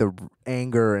where like the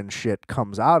anger and shit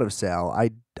comes out of Sal.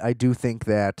 I do think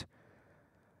that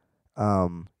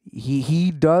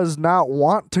he does not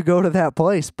want to go to that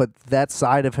place, but that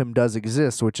side of him does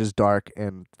exist, which is dark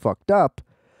and fucked up.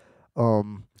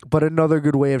 But another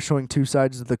good way of showing two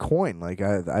sides of the coin. Like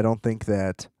I don't think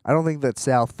that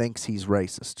Sal thinks he's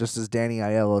racist, just as Danny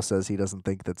Aiello says he doesn't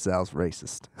think that Sal's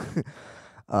racist.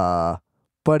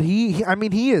 But he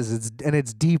is.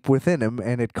 It's deep within him,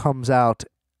 and it comes out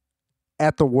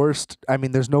at the worst. I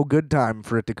mean, there's no good time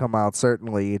for it to come out.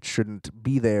 Certainly, it shouldn't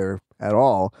be there at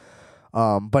all.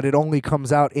 But it only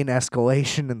comes out in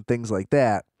escalation and things like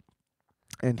that.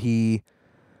 And he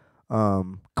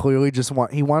clearly just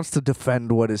wants to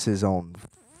defend what is his own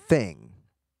thing.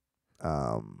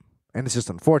 And it's just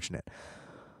unfortunate.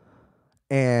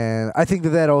 And I think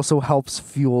that also helps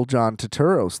fuel John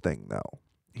Turturro's thing, though.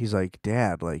 He's like,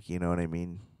 Dad, like, you know what I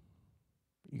mean?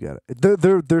 You got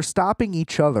they're stopping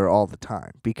each other all the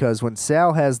time, because when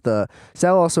Sal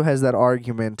also has that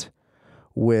argument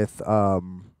with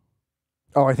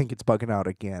I think it's Bugging Out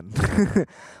again.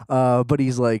 But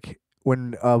he's like,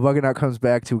 when Bugging Out comes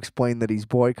back to explain that he's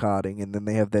boycotting, and then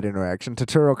they have that interaction,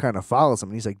 Turturro kind of follows him,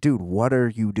 and he's like, dude, what are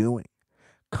you doing?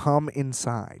 Come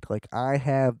inside. Like, I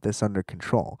have this under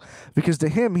control. Because to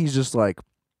him, he's just like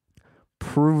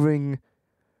proving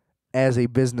as a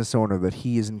business owner that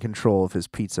he is in control of his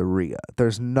pizzeria.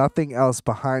 There's nothing else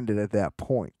behind it at that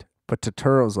point. But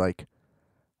Turturro's like,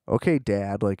 okay,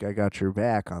 Dad, like, I got your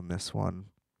back on this one.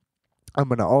 I'm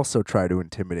going to also try to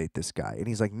intimidate this guy. And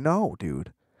he's like, no,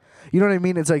 dude. You know what I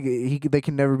mean? It's like they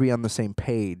can never be on the same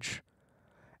page.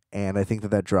 And I think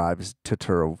that drives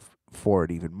Turturro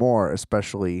forward even more,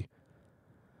 especially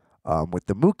with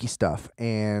the Mookie stuff.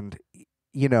 And,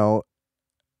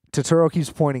 Turturro keeps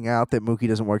pointing out that Mookie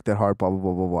doesn't work that hard, blah, blah,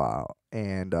 blah, blah, blah.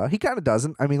 And he kind of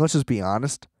doesn't. I mean, let's just be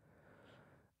honest.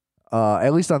 At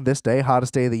least on this day,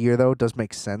 hottest day of the year, though, it does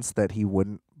make sense that he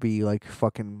wouldn't be like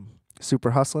fucking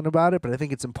super hustling about it, but I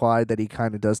think it's implied that he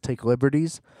kind of does take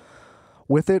liberties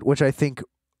with it, which I think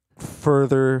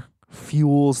further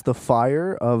fuels the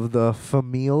fire of the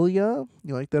familia.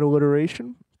 You like that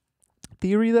alliteration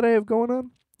theory that I have going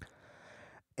on?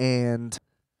 And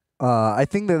I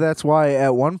think that that's why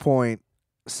at one point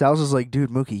Sal's is like, dude,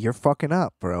 Mookie, you're fucking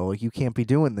up, bro. Like, you can't be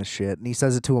doing this shit. And he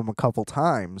says it to him a couple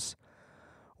times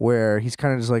where he's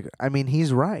kind of just like, I mean,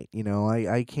 he's right. You know,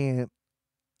 I can't,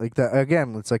 like, that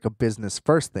again, it's like a business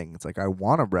first thing. It's like, I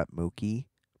want to rep Mookie,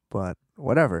 but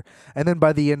whatever. And then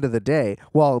by the end of the day,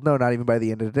 well, no, not even by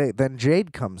the end of the day, then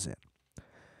Jade comes in.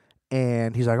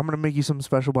 And he's like, I'm going to make you something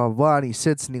special, blah, blah, blah. And he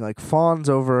sits and he, like, fawns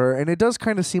over her. And it does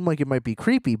kind of seem like it might be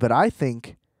creepy, but I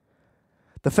think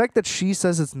the fact that she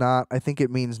says it's not, I think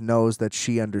it means knows that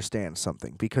she understands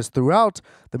something. Because throughout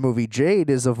the movie, Jade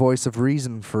is a voice of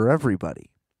reason for everybody.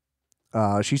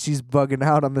 She sees bugging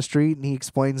out on the street, and he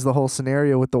explains the whole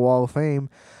scenario with the Wall of Fame.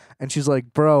 And she's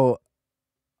like, bro,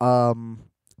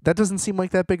 that doesn't seem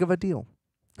like that big of a deal.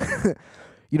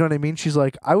 You know what I mean? She's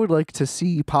like, I would like to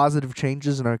see positive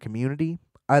changes in our community.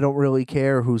 I don't really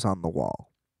care who's on the wall.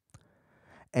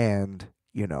 And,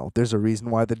 you know, there's a reason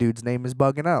why the dude's name is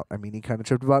bugging out. I mean, he kind of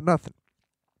tripped about nothing.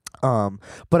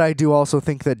 But I do also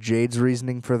think that Jade's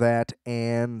reasoning for that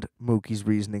and Mookie's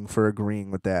reasoning for agreeing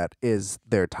with that is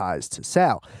their ties to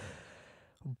Sal.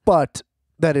 But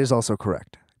that is also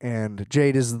correct. And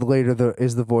Jade is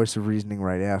the voice of reasoning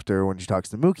right after when she talks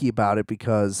to Mookie about it,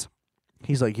 because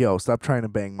he's like, yo, stop trying to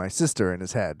bang my sister in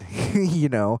his head, you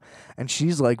know? And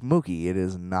she's like, Mookie, it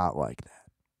is not like that.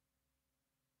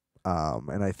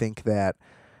 And I think that,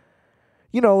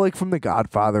 you know, like from The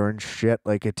Godfather and shit,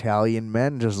 like Italian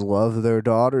men just love their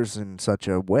daughters in such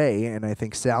a way. And I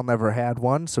think Sal never had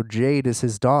one, so Jade is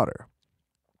his daughter.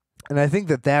 And I think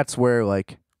that that's where,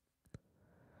 like,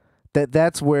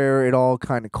 that's where it all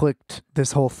kind of clicked.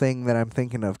 This whole thing that I'm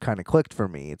thinking of kind of clicked for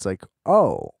me. It's like,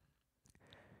 oh,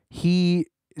 she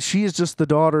is just the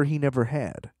daughter he never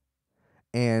had.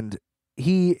 And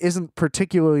he isn't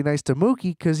particularly nice to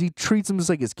Mookie because he treats him just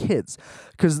like his kids.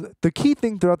 Because the key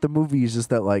thing throughout the movie is just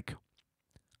that, like,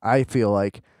 I feel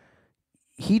like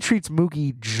he treats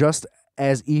Mookie just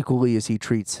as equally as he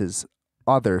treats his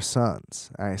other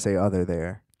sons. I say other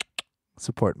there,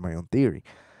 supporting my own theory.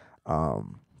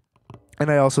 And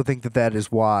I also think that that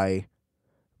is why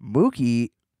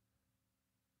Mookie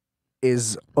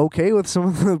is okay with some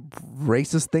of the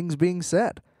racist things being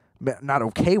said. Not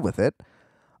okay with it.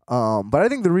 But I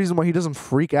think the reason why he doesn't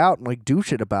freak out and, like, do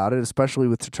shit about it, especially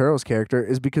with Turturro's character,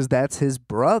 is because that's his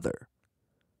brother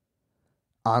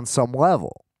on some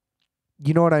level.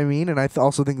 You know what I mean? And I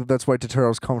also think that that's why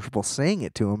Turturro's comfortable saying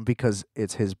it to him, because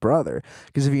it's his brother.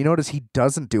 Because if you notice, he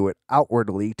doesn't do it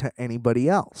outwardly to anybody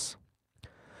else.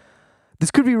 This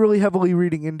could be really heavily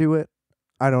reading into it.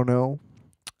 I don't know.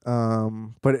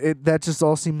 But that just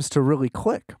all seems to really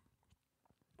click.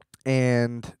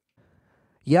 And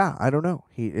yeah, I don't know.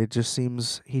 He just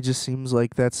seems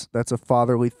like that's a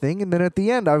fatherly thing. And then at the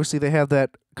end, obviously they have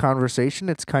that conversation.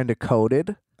 It's kind of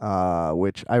coded,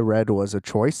 which I read was a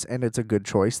choice, and it's a good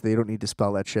choice. They don't need to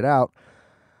spell that shit out.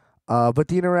 But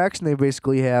the interaction they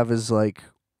basically have is like,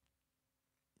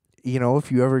 you know,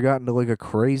 if you ever got into like a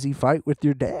crazy fight with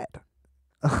your dad.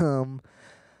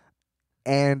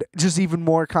 And just even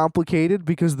more complicated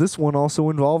because this one also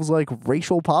involves like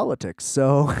racial politics.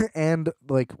 So, and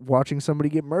like watching somebody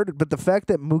get murdered. But the fact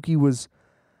that Mookie was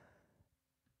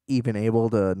even able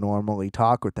to normally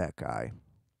talk with that guy,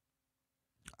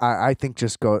 I think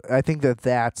I think that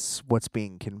that's what's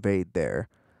being conveyed there.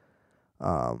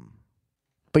 But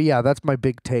yeah, that's my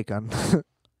big take on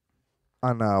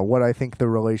on what I think the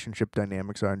relationship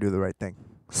dynamics are and Do the Right Thing.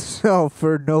 So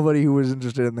for nobody who was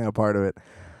interested in that part of it,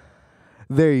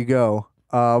 there you go.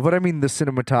 But I mean, the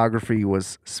cinematography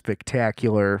was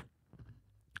spectacular.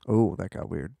 Oh, that got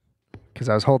weird. Because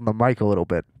I was holding the mic a little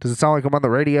bit. Does it sound like I'm on the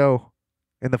radio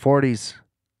in the 40s?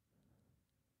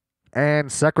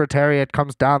 And Secretariat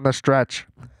comes down the stretch.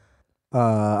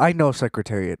 I know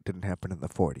Secretariat didn't happen in the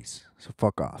 40s, so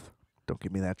fuck off. Don't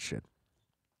give me that shit.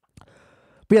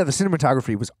 But yeah, the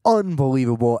cinematography was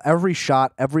unbelievable. Every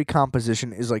shot, every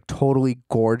composition is like totally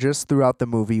gorgeous throughout the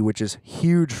movie, which is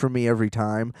huge for me every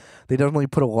time. They definitely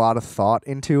put a lot of thought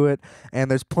into it.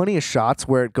 And there's plenty of shots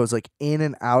where it goes like in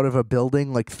and out of a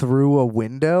building, like through a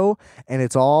window, and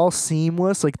it's all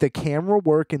seamless. Like the camera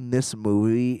work in this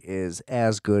movie is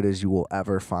as good as you will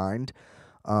ever find.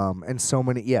 And so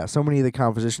many of the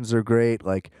compositions are great.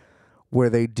 Like where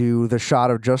they do the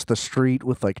shot of just the street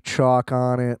with like chalk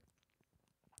on it.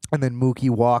 And then Mookie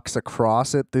walks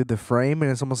across it through the frame, and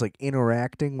it's almost like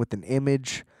interacting with an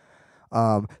image.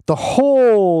 The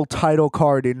whole title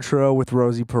card intro with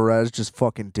Rosie Perez just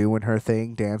fucking doing her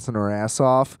thing, dancing her ass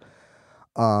off.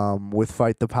 With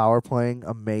Fight the Power playing,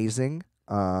 amazing.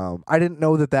 I didn't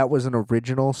know that was an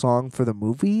original song for the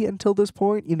movie until this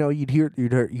point. You know, you hear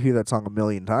that song a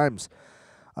million times,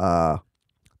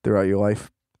 throughout your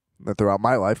life, throughout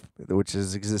my life, which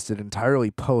has existed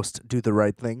entirely post Do the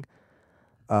Right Thing.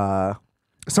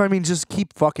 So I mean, just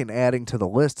keep fucking adding to the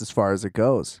list as far as it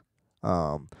goes.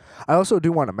 I also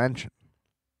do want to mention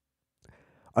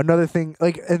another thing,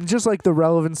 like, and just like the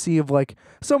relevancy of like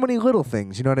so many little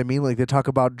things, you know what I mean? Like they talk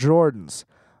about Jordans,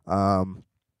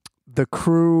 the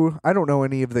crew. I don't know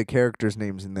any of the characters'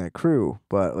 names in that crew,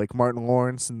 but like Martin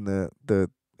Lawrence and the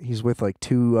he's with like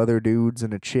two other dudes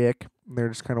and a chick. And they're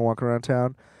just kind of walking around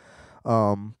town.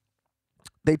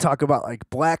 They talk about like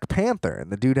Black Panther,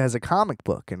 and the dude has a comic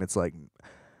book, and it's like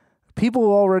people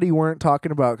already weren't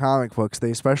talking about comic books.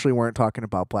 They especially weren't talking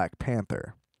about Black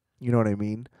Panther. You know what I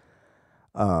mean?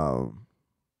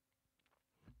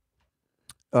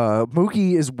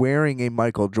 Mookie is wearing a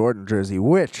Michael Jordan jersey,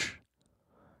 which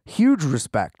huge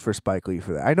respect for Spike Lee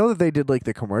for that. I know that they did like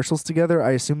the commercials together.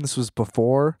 I assume this was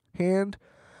beforehand.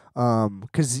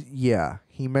 Cause yeah,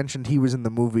 he mentioned he was in the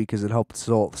movie because it helped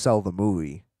sell the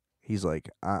movie. He's like,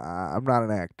 I'm not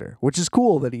an actor, which is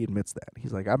cool that he admits that.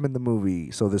 He's like, I'm in the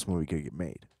movie so this movie could get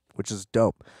made, which is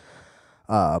dope.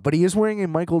 But he is wearing a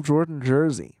Michael Jordan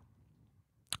jersey.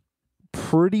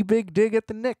 Pretty big dig at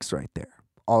the Knicks right there.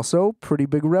 Also, pretty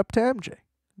big rep to MJ.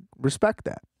 Respect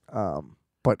that.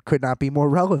 But could not be more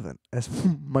relevant, as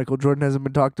Michael Jordan hasn't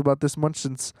been talked about this much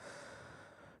since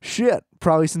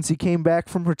probably since he came back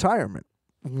from retirement.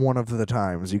 One of the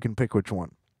times. You can pick which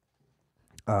one.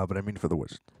 But I mean for the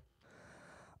Wizards.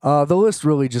 The list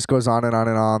really just goes on and on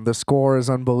and on. The score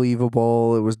is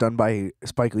unbelievable. It was done by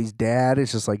Spike Lee's dad.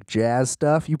 It's just like jazz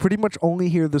stuff. You pretty much only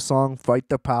hear the song Fight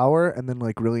the Power and then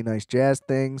like really nice jazz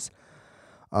things.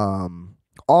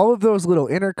 All of those little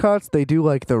intercuts, they do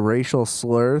like the racial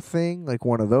slur thing. Like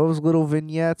one of those little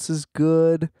vignettes is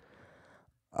good.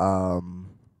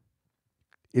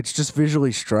 It's just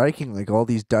visually striking. Like all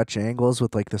these Dutch angles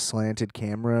with like the slanted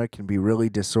camera can be really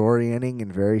disorienting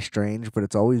and very strange, but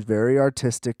it's always very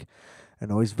artistic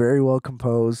and always very well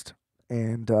composed.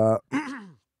 And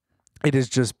it is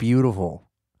just beautiful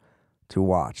to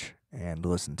watch and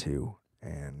listen to.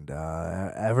 And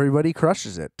everybody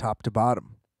crushes it top to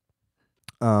bottom.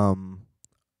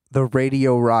 The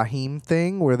Radio Raheem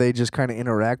thing where they just kind of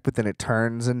interact, but then it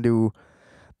turns into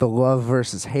the love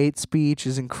versus hate speech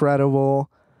is incredible.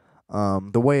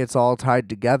 The way it's all tied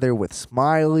together with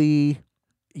Smiley,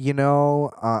 you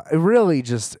know, it really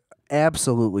just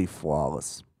absolutely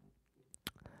flawless.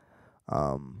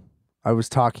 I was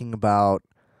talking about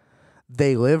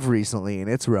They Live recently and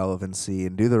its relevancy,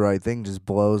 and Do the Right Thing just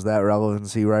blows that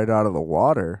relevancy right out of the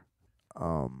water.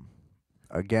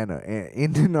 Again,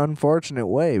 in an unfortunate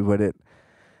way, but it,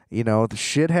 you know, the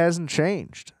shit hasn't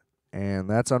changed, and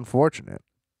that's unfortunate.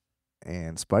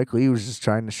 And Spike Lee was just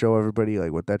trying to show everybody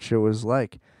like what that shit was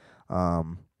like.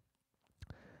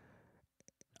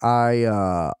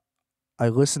 I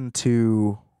listened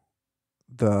to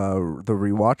the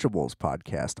Rewatchables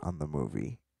podcast on the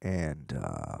movie, and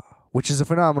which is a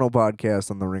phenomenal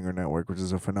podcast on the Ringer Network, which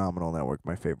is a phenomenal network,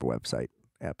 my favorite website,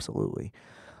 absolutely.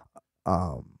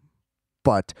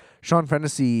 But Sean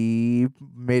Fennessy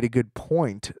made a good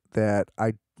point that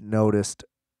I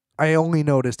only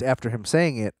noticed after him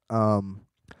saying it,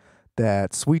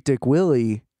 that Sweet Dick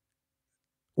Willie,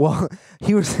 well,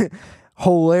 he was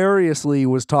hilariously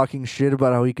was talking shit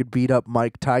about how he could beat up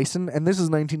Mike Tyson, and this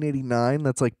is 1989.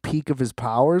 That's like peak of his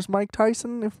powers, Mike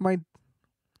Tyson, if my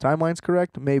timeline's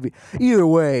correct. Maybe. Either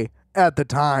way, at the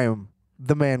time,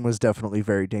 the man was definitely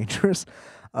very dangerous.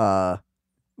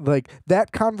 Like,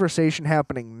 that conversation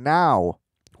happening now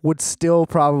would still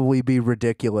probably be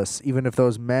ridiculous, even if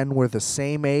those men were the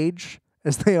same age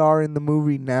as they are in the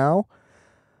movie now.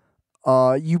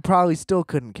 You probably still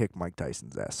couldn't kick Mike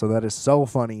Tyson's ass. So that is so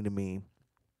funny to me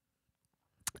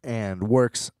and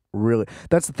works really.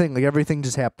 That's the thing. Like, everything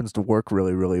just happens to work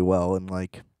really, really well, and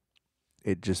like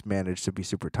it just managed to be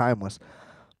super timeless.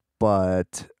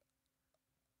 But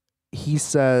he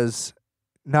says,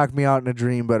 "Knock me out in a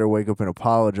dream, better wake up and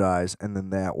apologize." And then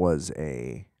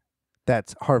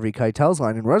that's Harvey Keitel's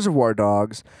line in Reservoir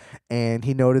Dogs, and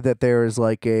he noted that there is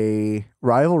like a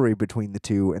rivalry between the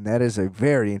two, and that is a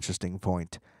very interesting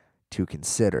point to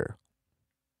consider.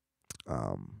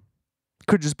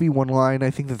 Could just be one line.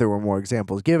 I think that there were more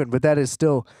examples given, but that is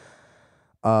still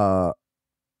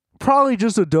probably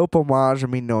just a dope homage. I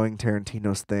mean, knowing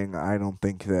Tarantino's thing, I don't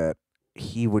think that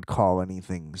he would call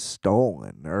anything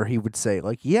stolen, or he would say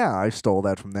like, "Yeah, I stole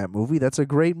that from that movie. That's a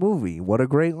great movie. What a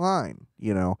great line,"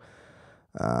 you know.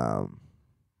 Um,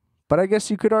 but I guess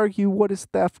you could argue what is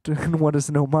theft and what is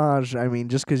an homage. I mean,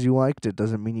 just because you liked it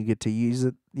doesn't mean you get to use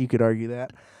it. You could argue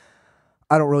that.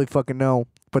 I don't really fucking know,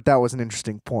 but that was an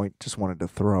interesting point. Just wanted to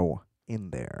throw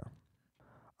in there.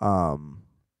 Um,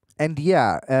 and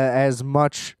yeah, as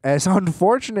much as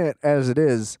unfortunate as it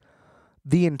is,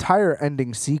 the entire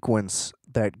ending sequence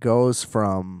that goes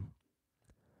from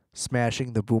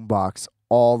smashing the boombox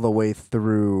all the way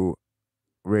through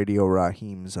Radio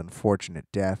Raheem's unfortunate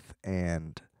death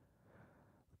and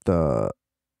the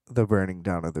the burning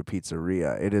down of the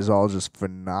pizzeria. It is all just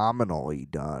phenomenally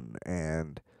done,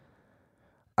 and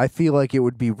I feel like it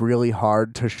would be really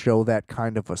hard to show that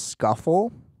kind of a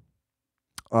scuffle,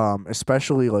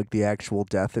 especially like the actual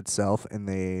death itself, and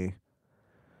they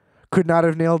could not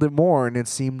have nailed it more. And it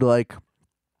seemed like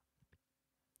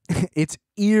it's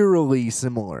eerily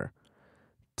similar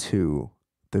to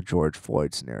the George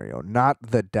Floyd scenario. Not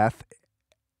the death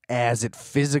as it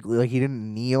physically, like he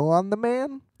didn't kneel on the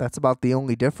man. That's about the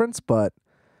only difference, but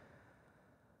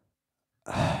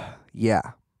yeah,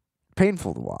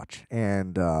 painful to watch.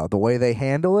 And the way they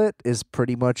handle it is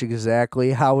pretty much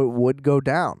exactly how it would go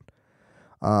down.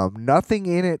 Nothing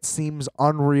in it seems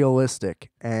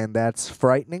unrealistic, and that's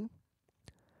frightening.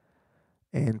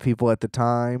 And people at the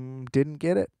time didn't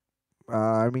get it.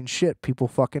 I mean, shit, people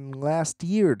fucking last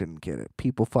year didn't get it.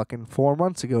 People fucking 4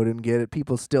 months ago didn't get it.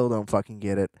 People still don't fucking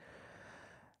get it.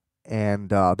 And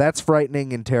that's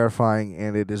frightening and terrifying,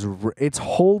 and it's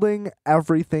holding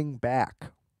everything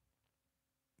back.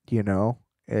 You know?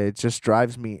 It just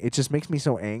makes me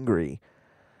so angry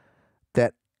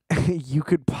that you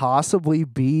could possibly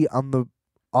be on the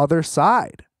other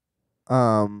side.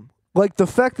 Like the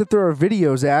fact that there are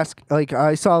videos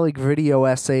I saw like video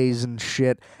essays and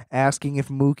shit asking if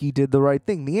Mookie did the right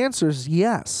thing. The answer is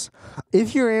yes.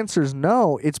 If your answer is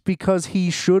no, it's because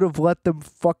he should have let them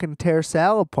fucking tear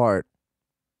Sal apart.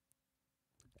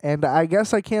 And I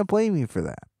guess I can't blame you for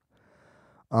that.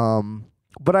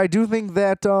 But I do think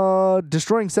that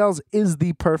destroying cells is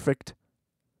the perfect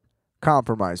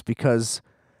compromise, because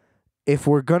if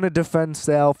we're gonna defend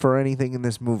Sal for anything in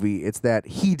this movie, it's that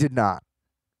he did not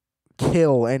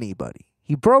kill anybody.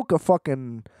 He broke a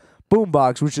fucking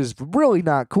boombox, which is really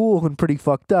not cool and pretty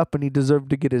fucked up, and he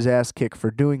deserved to get his ass kicked for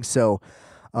doing so.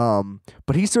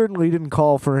 But he certainly didn't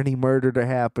call for any murder to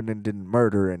happen and didn't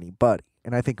murder anybody.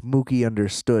 And I think Mookie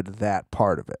understood that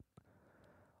part of it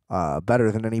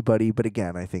better than anybody. But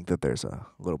again, I think that there's a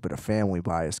little bit of family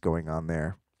bias going on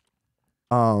there.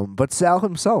 But Sal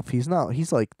himself, he's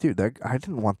like, dude, I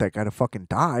didn't want that guy to fucking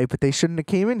die, but they shouldn't have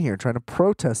came in here trying to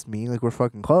protest me like we're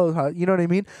fucking close. You know what I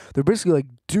mean? They're basically like,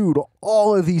 dude,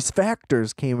 all of these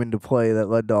factors came into play that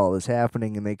led to all this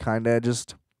happening, and they kind of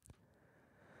just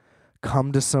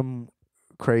come to some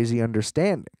crazy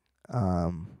understanding.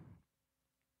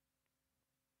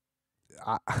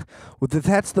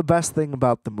 That's the best thing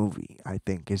about the movie, I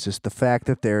think, is just the fact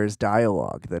that there is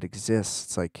dialogue that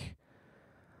exists. Like,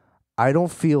 I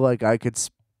don't feel like I could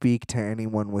speak to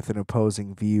anyone with an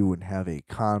opposing view and have a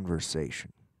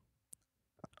conversation.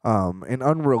 An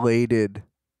unrelated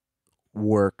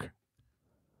work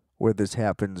where this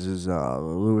happens is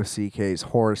Louis C.K.'s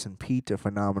Horace and Pete, a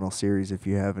phenomenal series. If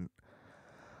you haven't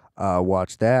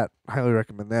watched that, highly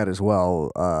recommend that as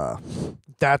well.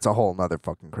 That's a whole nother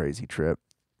fucking crazy trip.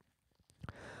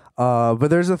 But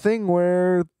there's a thing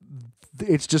where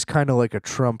it's just kind of like a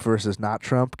Trump versus not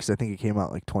Trump, because I think it came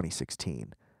out like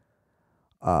 2016.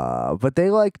 But they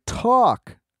like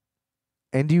talk,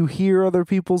 and you hear other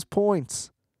people's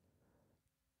points.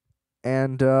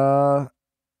 And that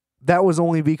was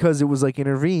only because it was like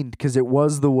intervened, because it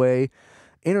was the way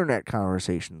internet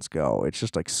conversations go. It's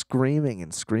just like screaming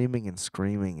and screaming and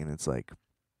screaming, and it's like,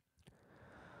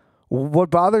 what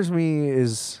bothers me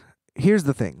is, here's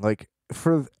the thing, like,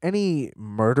 for any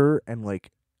murder and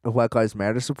like Black Lives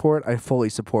Matter support, I fully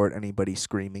support anybody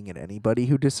screaming at anybody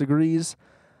who disagrees.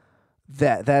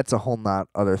 That's a whole not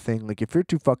other thing. Like, if you're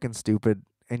too fucking stupid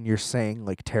and you're saying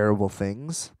like terrible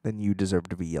things, then you deserve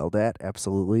to be yelled at.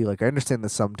 Absolutely. Like, I understand that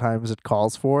sometimes it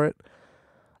calls for it.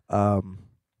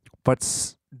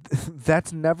 But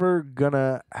that's never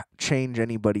gonna change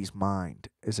anybody's mind,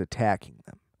 is attacking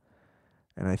them.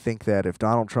 And I think that if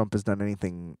Donald Trump has done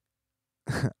anything,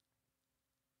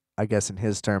 I guess in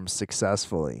his terms,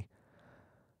 successfully,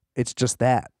 it's just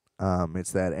that.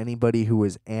 It's that anybody who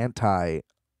is anti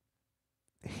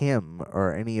him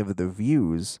or any of the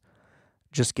views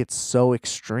just gets so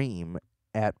extreme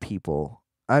at people.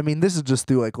 I mean, this is just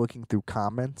through like looking through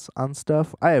comments on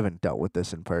stuff. I haven't dealt with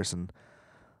this in person.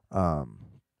 Um,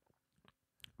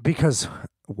 because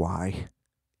why?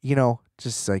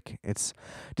 Just like it's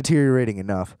deteriorating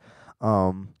enough.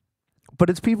 Um, but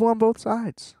it's people on both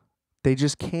sides. They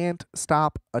just can't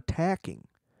stop attacking.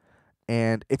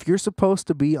 And if you're supposed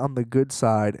to be on the good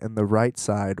side and the right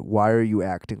side, why are you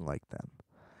acting like them?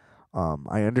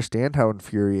 I understand how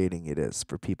infuriating it is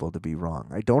for people to be wrong.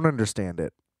 I don't understand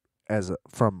it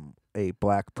from a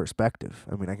black perspective.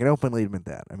 I mean, I can openly admit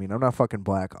that. I mean, I'm not fucking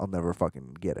black. I'll never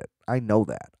fucking get it. I know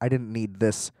that. I didn't need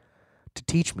this to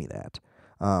teach me that.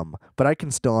 But I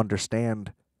can still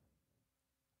understand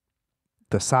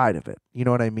the side of it. You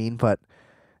know what I mean? But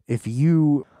if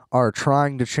you are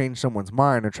trying to change someone's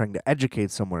mind or trying to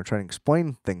educate someone or trying to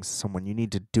explain things to someone, you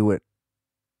need to do it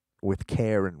with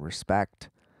care and respect.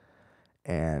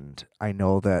 And I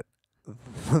know that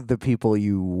the people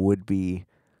you would be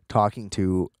talking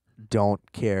to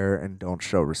don't care and don't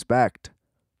show respect,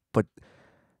 but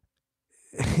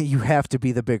you have to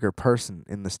be the bigger person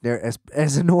in this.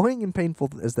 As annoying and painful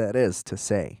as that is to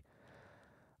say,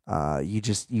 you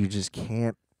just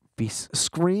can't be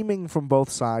screaming from both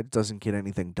sides. Doesn't get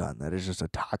anything done. That is just a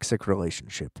toxic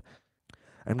relationship,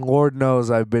 and Lord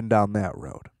knows I've been down that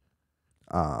road.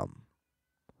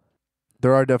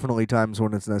 There are definitely times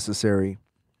when it's necessary.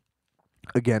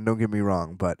 Again, don't get me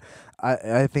wrong, but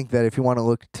I think that if you want to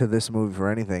look to this movie for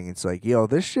anything, it's like,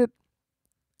 this shit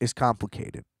is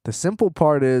complicated. The simple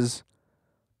part is,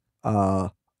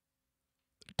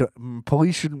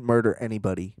 police shouldn't murder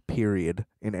anybody, period,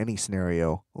 in any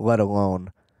scenario, let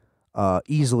alone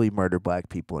easily murder black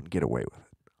people and get away with it.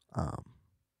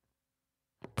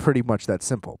 Pretty much that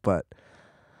simple, but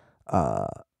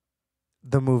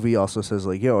the movie also says,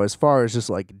 like, as far as just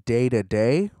like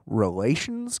day-to-day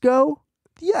relations go,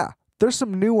 yeah, there's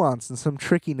some nuance and some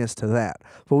trickiness to that.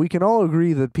 But we can all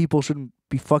agree that people shouldn't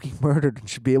be fucking murdered and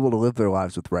should be able to live their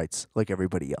lives with rights like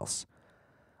everybody else.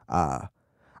 I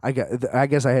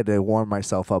guess I had to warm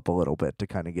myself up a little bit to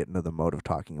kind of get into the mode of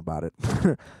talking about it.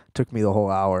 Took me the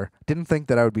whole hour. Didn't think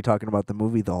that I would be talking about the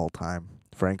movie the whole time,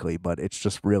 frankly, but it's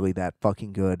just really that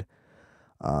fucking good.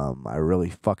 I really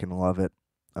fucking love it.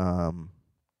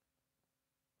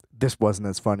 This wasn't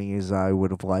as funny as I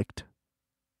would have liked.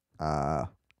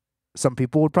 Some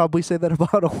people would probably say that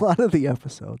about a lot of the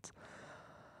episodes.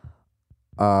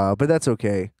 But that's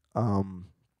okay.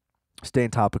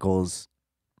 Staying topical is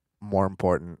more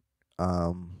important.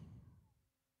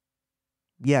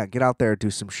 Yeah, get out there, do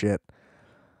some shit.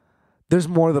 There's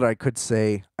more that I could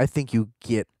say. I think you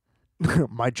get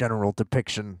my general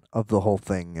depiction of the whole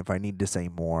thing. If I need to say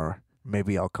more,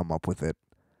 maybe I'll come up with it.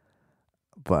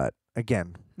 But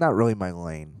again, not really my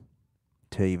lane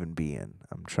to even be in.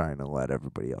 I'm trying to let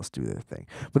everybody else do their thing.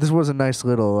 But this was a nice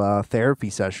little therapy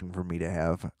session for me to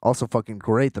have. Also fucking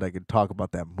great that I could talk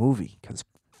about that movie, because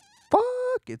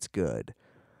fuck, it's good.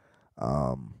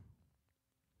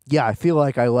 Yeah, I feel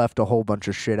like I left a whole bunch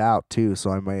of shit out too,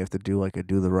 so I might have to do like a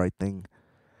Do the Right Thing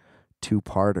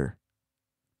 2-parter.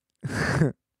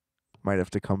 Might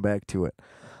have to come back to it.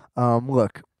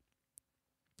 Look,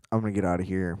 I'm gonna get out of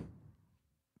here.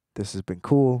 This has been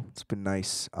cool. It's been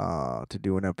nice to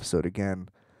do an episode again.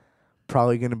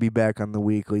 Probably gonna be back on the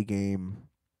weekly game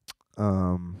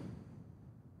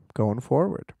going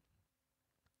forward.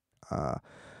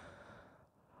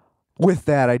 With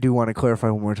that, I do want to clarify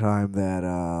one more time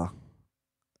that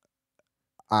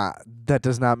that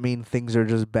does not mean things are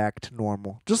just back to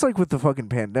normal. Just like with the fucking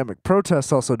pandemic,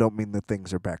 protests also don't mean that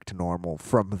things are back to normal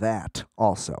from that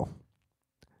also.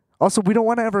 Also, we don't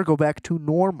want to ever go back to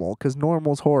normal, because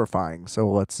normal's horrifying, so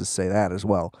let's just say that as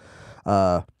well.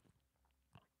 But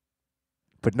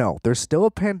no, there's still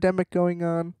a pandemic going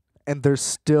on, and there's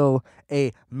still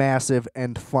a massive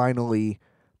and finally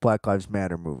Black Lives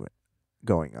Matter movement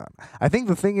going on. I think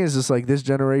the thing is like this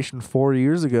generation 4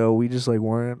 years ago, we just like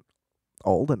weren't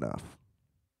old enough.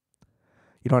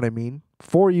 You know what I mean?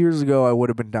 4 years ago, I would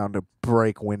have been down to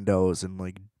break windows and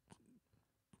like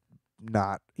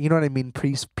not, you know what I mean?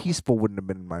 Peaceful wouldn't have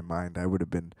been in my mind. I would have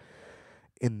been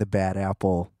in the bad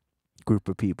apple group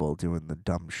of people doing the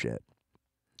dumb shit.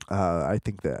 I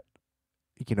think that,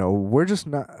 we're just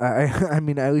not, I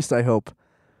mean, at least I hope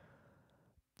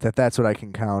that that's what I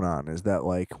can count on, is that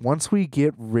like once we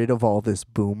get rid of all this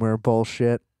boomer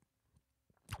bullshit,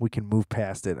 we can move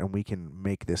past it and we can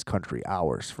make this country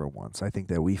ours for once. I think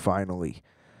that we finally,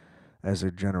 as a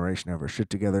generation, have our shit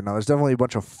together. Now, there's definitely a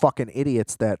bunch of fucking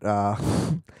idiots that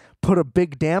put a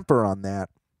big damper on that.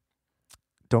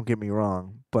 Don't get me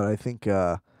wrong, but I think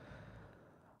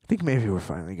maybe we're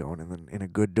finally going in a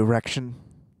good direction.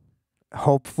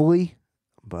 Hopefully,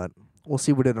 but we'll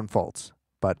see what it unfolds.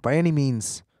 But by any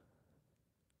means,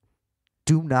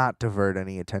 do not divert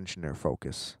any attention or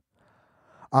focus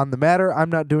on the matter. I'm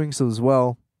not doing so as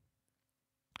well.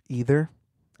 Either.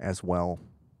 As well.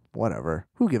 Whatever.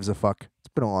 Who gives a fuck? It's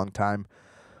been a long time.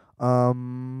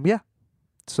 Yeah.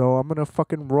 So I'm gonna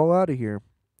fucking roll out of here.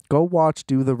 Go watch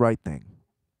Do the Right Thing.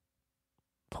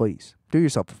 Please. Do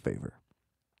yourself a favor.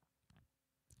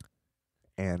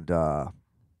 And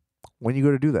when you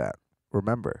go to do that,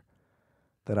 remember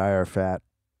that I are fat,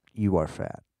 you are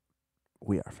fat,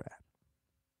 we are fat.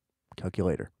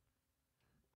 Calculator.